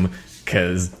broom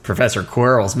because Professor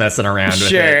Quirrell's messing around with it.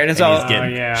 Sure, and it's he's all-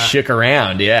 getting yeah. shook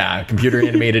around. Yeah, computer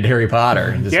animated Harry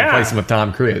Potter. Just Yeah. replace him with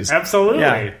Tom Cruise. Absolutely.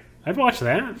 Yeah. I'd watch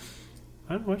that.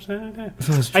 I'd watch that.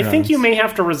 Those I think drones. you may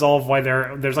have to resolve why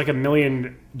there's like a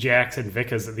million Jacks and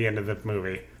Vickas at the end of the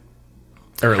movie.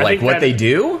 Or like think what that- they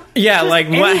do? Yeah, like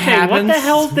what Anything. happens? What the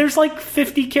hell? There's like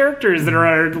 50 characters that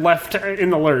are left in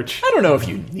the lurch. I don't know if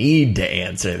you need to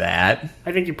answer that.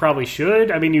 I think you probably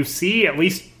should. I mean, you see at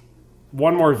least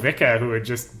one more Vicka who would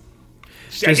just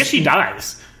I guess she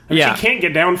dies. I mean, Yeah. She can't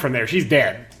get down from there. She's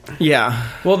dead. Yeah.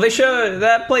 Well, they show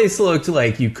that place looked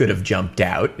like you could have jumped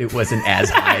out. It wasn't as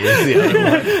high as the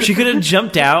other one. She could have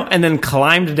jumped out and then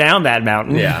climbed down that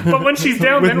mountain. Yeah. But when she's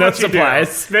down, With then no what she do?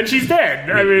 supplies. Then she's dead.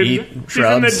 I mean, Eat she's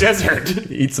in the shrubs.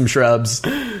 desert. Eat some shrubs.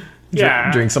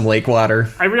 Yeah. Drink some lake water.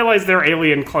 I realize they're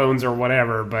alien clones or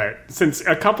whatever, but since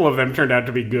a couple of them turned out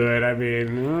to be good, I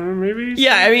mean, maybe.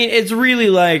 Yeah, I mean, it's really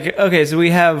like, okay, so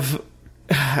we have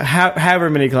however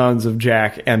many clones of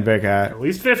Jack and Vicka. At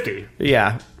least 50.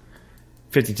 Yeah.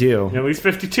 52. At least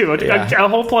 52. Yeah. A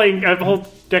whole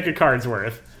deck of cards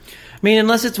worth. I mean,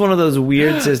 unless it's one of those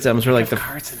weird systems where like the...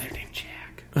 Cards and they're named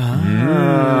Jack.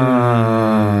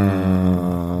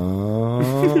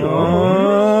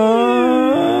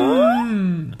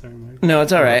 No,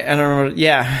 it's all right. I don't remember.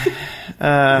 Yeah.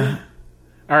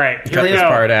 All right, here Cut we this go.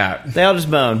 part out. They all just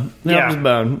bone. They Yeah. all just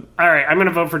bone. All right, I'm going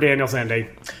to vote for Daniel's ending.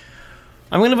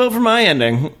 I'm going to vote for my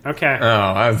ending. Okay. Oh,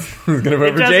 I was going to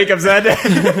vote for doesn't- Jacob's ending.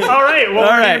 All right, well, All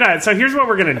right. you're not. So here's what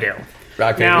we're going to do.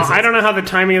 Rock, paper, Now, scissors. I don't know how the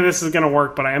timing of this is going to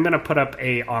work, but I am going to put up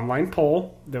a online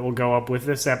poll that will go up with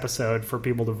this episode for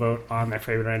people to vote on their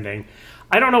favorite ending.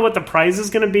 I don't know what the prize is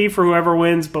going to be for whoever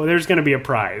wins, but there's going to be a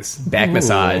prize. Back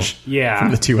massage. Yeah.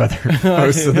 From the two other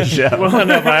hosts of the show.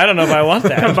 I don't know if I want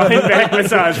that. Behind back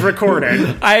massage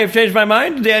recorded. I have changed my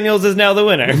mind. Daniels is now the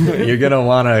winner. You're going to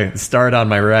want to start on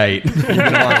my right. You're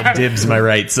going to want to dibs my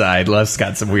right side. Left's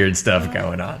got some weird stuff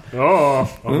going on.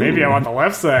 Oh, well, maybe I want the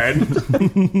left side.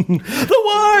 The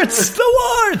warts!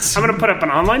 The warts! I'm going to put up an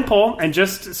online poll, and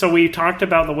just so we talked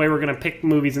about the way we're going to pick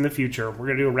movies in the future, we're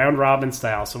going to do a round robin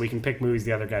style so we can pick movies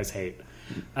the other guys hate.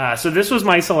 So this was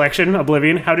my selection,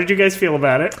 Oblivion. How did you guys feel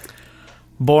about it?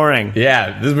 Boring.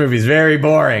 Yeah, this movie's very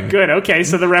boring. Good, okay,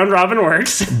 so the round robin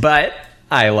works. But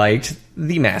I liked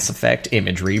the Mass Effect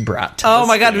imagery brought to Oh the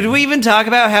my god, screen. did we even talk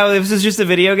about how this is just a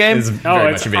video game? It's Oh,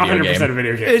 very it's much a video 100% game. a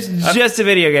video game. It's just a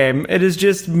video game. It is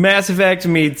just Mass Effect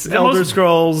meets Elder most-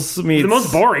 Scrolls meets the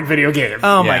most boring video game.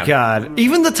 Oh Yeah. my god!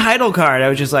 Even the title card, I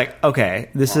was just like, okay,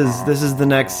 this is the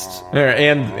next.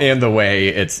 And the way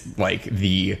it's like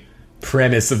the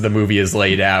premise of the movie is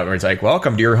laid out, where it's like,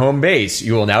 welcome to your home base.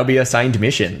 You will now be assigned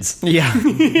missions. Yeah,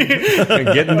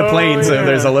 Get in the plane so yeah.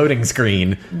 there's a loading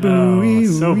screen. Oh,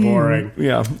 so boring.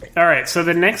 yeah. All right, so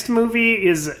the next movie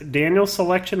is Daniel's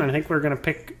selection. I think we're going to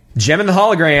pick Gem and the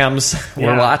Holograms. We're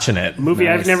Yeah. watching it. a movie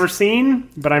I've Nice. never seen,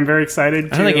 but I'm very excited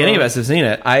to... I don't think any of us have seen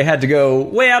it. I had to go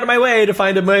way out of my way to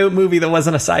find a movie that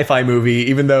wasn't a sci-fi movie,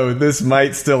 even though this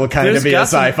might still kind of be a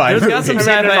sci-fi There's movie. got some I mean,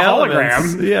 sci-fi there's a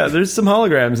elements. hologram. Yeah, there's some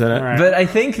holograms in it. Right. But I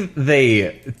think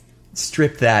they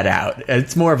stripped that out.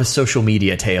 It's more of a social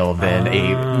media tale than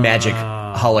a magic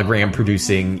hologram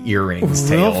producing earrings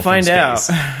tale. We'll from find out.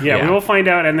 space. Yeah, we will find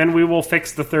out, and then we will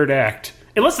fix the third act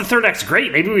Unless the third act's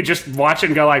great, maybe we just watch it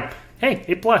and go like, "Hey,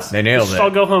 A+. They nailed Let's it. all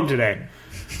go home today.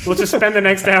 We'll just spend the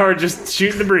next hour just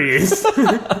shooting the breeze."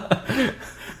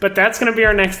 But that's going to be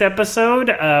our next episode.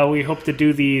 We hope to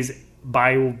do these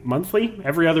bi-monthly,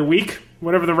 every other week,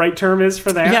 whatever the right term is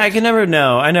for that. Yeah, I can never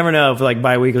know. I never know if like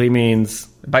bi-weekly means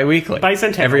Bi-weekly.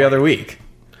 Bicentennial. Every other week.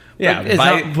 Yeah, It's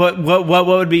not- what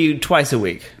would be twice a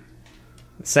week?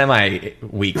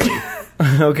 semi-weekly.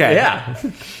 Okay. Yeah.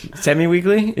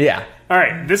 Semi-weekly? Yeah. All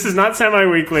right, this is not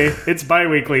semi-weekly. It's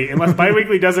bi-weekly, unless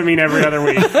bi-weekly doesn't mean every other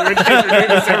week. In which case we're doing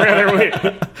this every other week.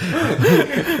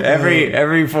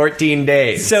 Every 14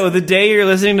 days. So the day you're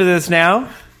listening to this now,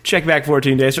 check back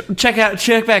 14 days. Check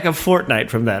back a fortnight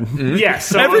from then. Yes.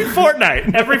 So Every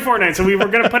fortnight. Every fortnight. So we were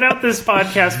going to put out this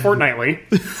podcast fortnightly.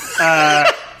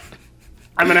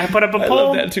 I'm going to put up a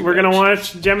poll. that too We're going to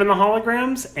much. watch Gem and the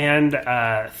Holograms. And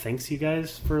thanks, you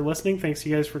guys, for listening. Thanks,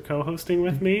 you guys, for co-hosting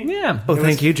with me. Yeah. Oh,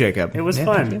 thank you, Jacob. It was Yeah,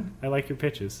 fun. thank you. I like your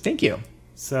pitches. Thank you.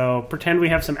 So pretend we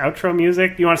have some outro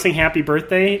music. You want to sing Happy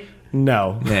Birthday?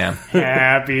 No. Yeah.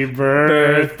 Happy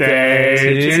birthday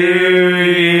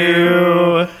To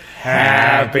you.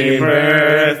 Happy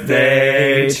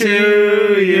birthday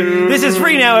to you. This is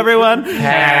free now, everyone.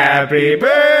 Happy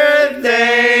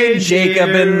birthday, Jacob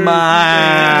and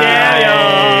Mike.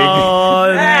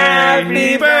 Daniel.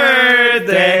 Happy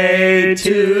birthday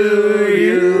to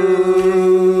you.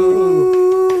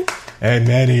 And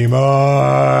many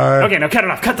more. Okay, now cut it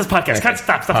off. Cut this podcast. Cut.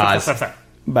 Stop. Pause. Stop.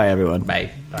 Bye, everyone.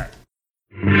 Bye. All right.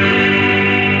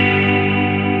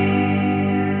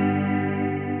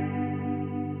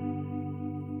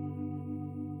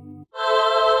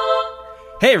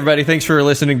 Hey, everybody. Thanks for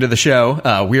listening to the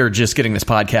show. We are just getting this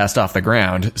podcast off the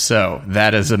ground, so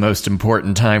that is the most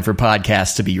important time for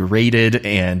podcasts to be rated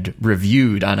and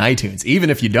reviewed on iTunes.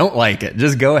 Even if you don't like it,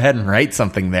 just go ahead and write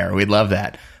something there. We'd love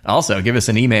that. Also, give us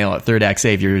an email at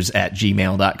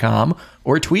thirdactsaviors@gmail.com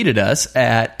or tweet at us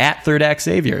at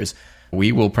thirdactsaviors.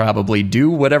 We will probably do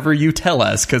whatever you tell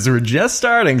us because we're just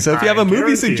starting. So if you have a movie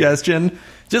guarantee it. suggestion,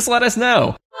 just let us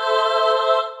know.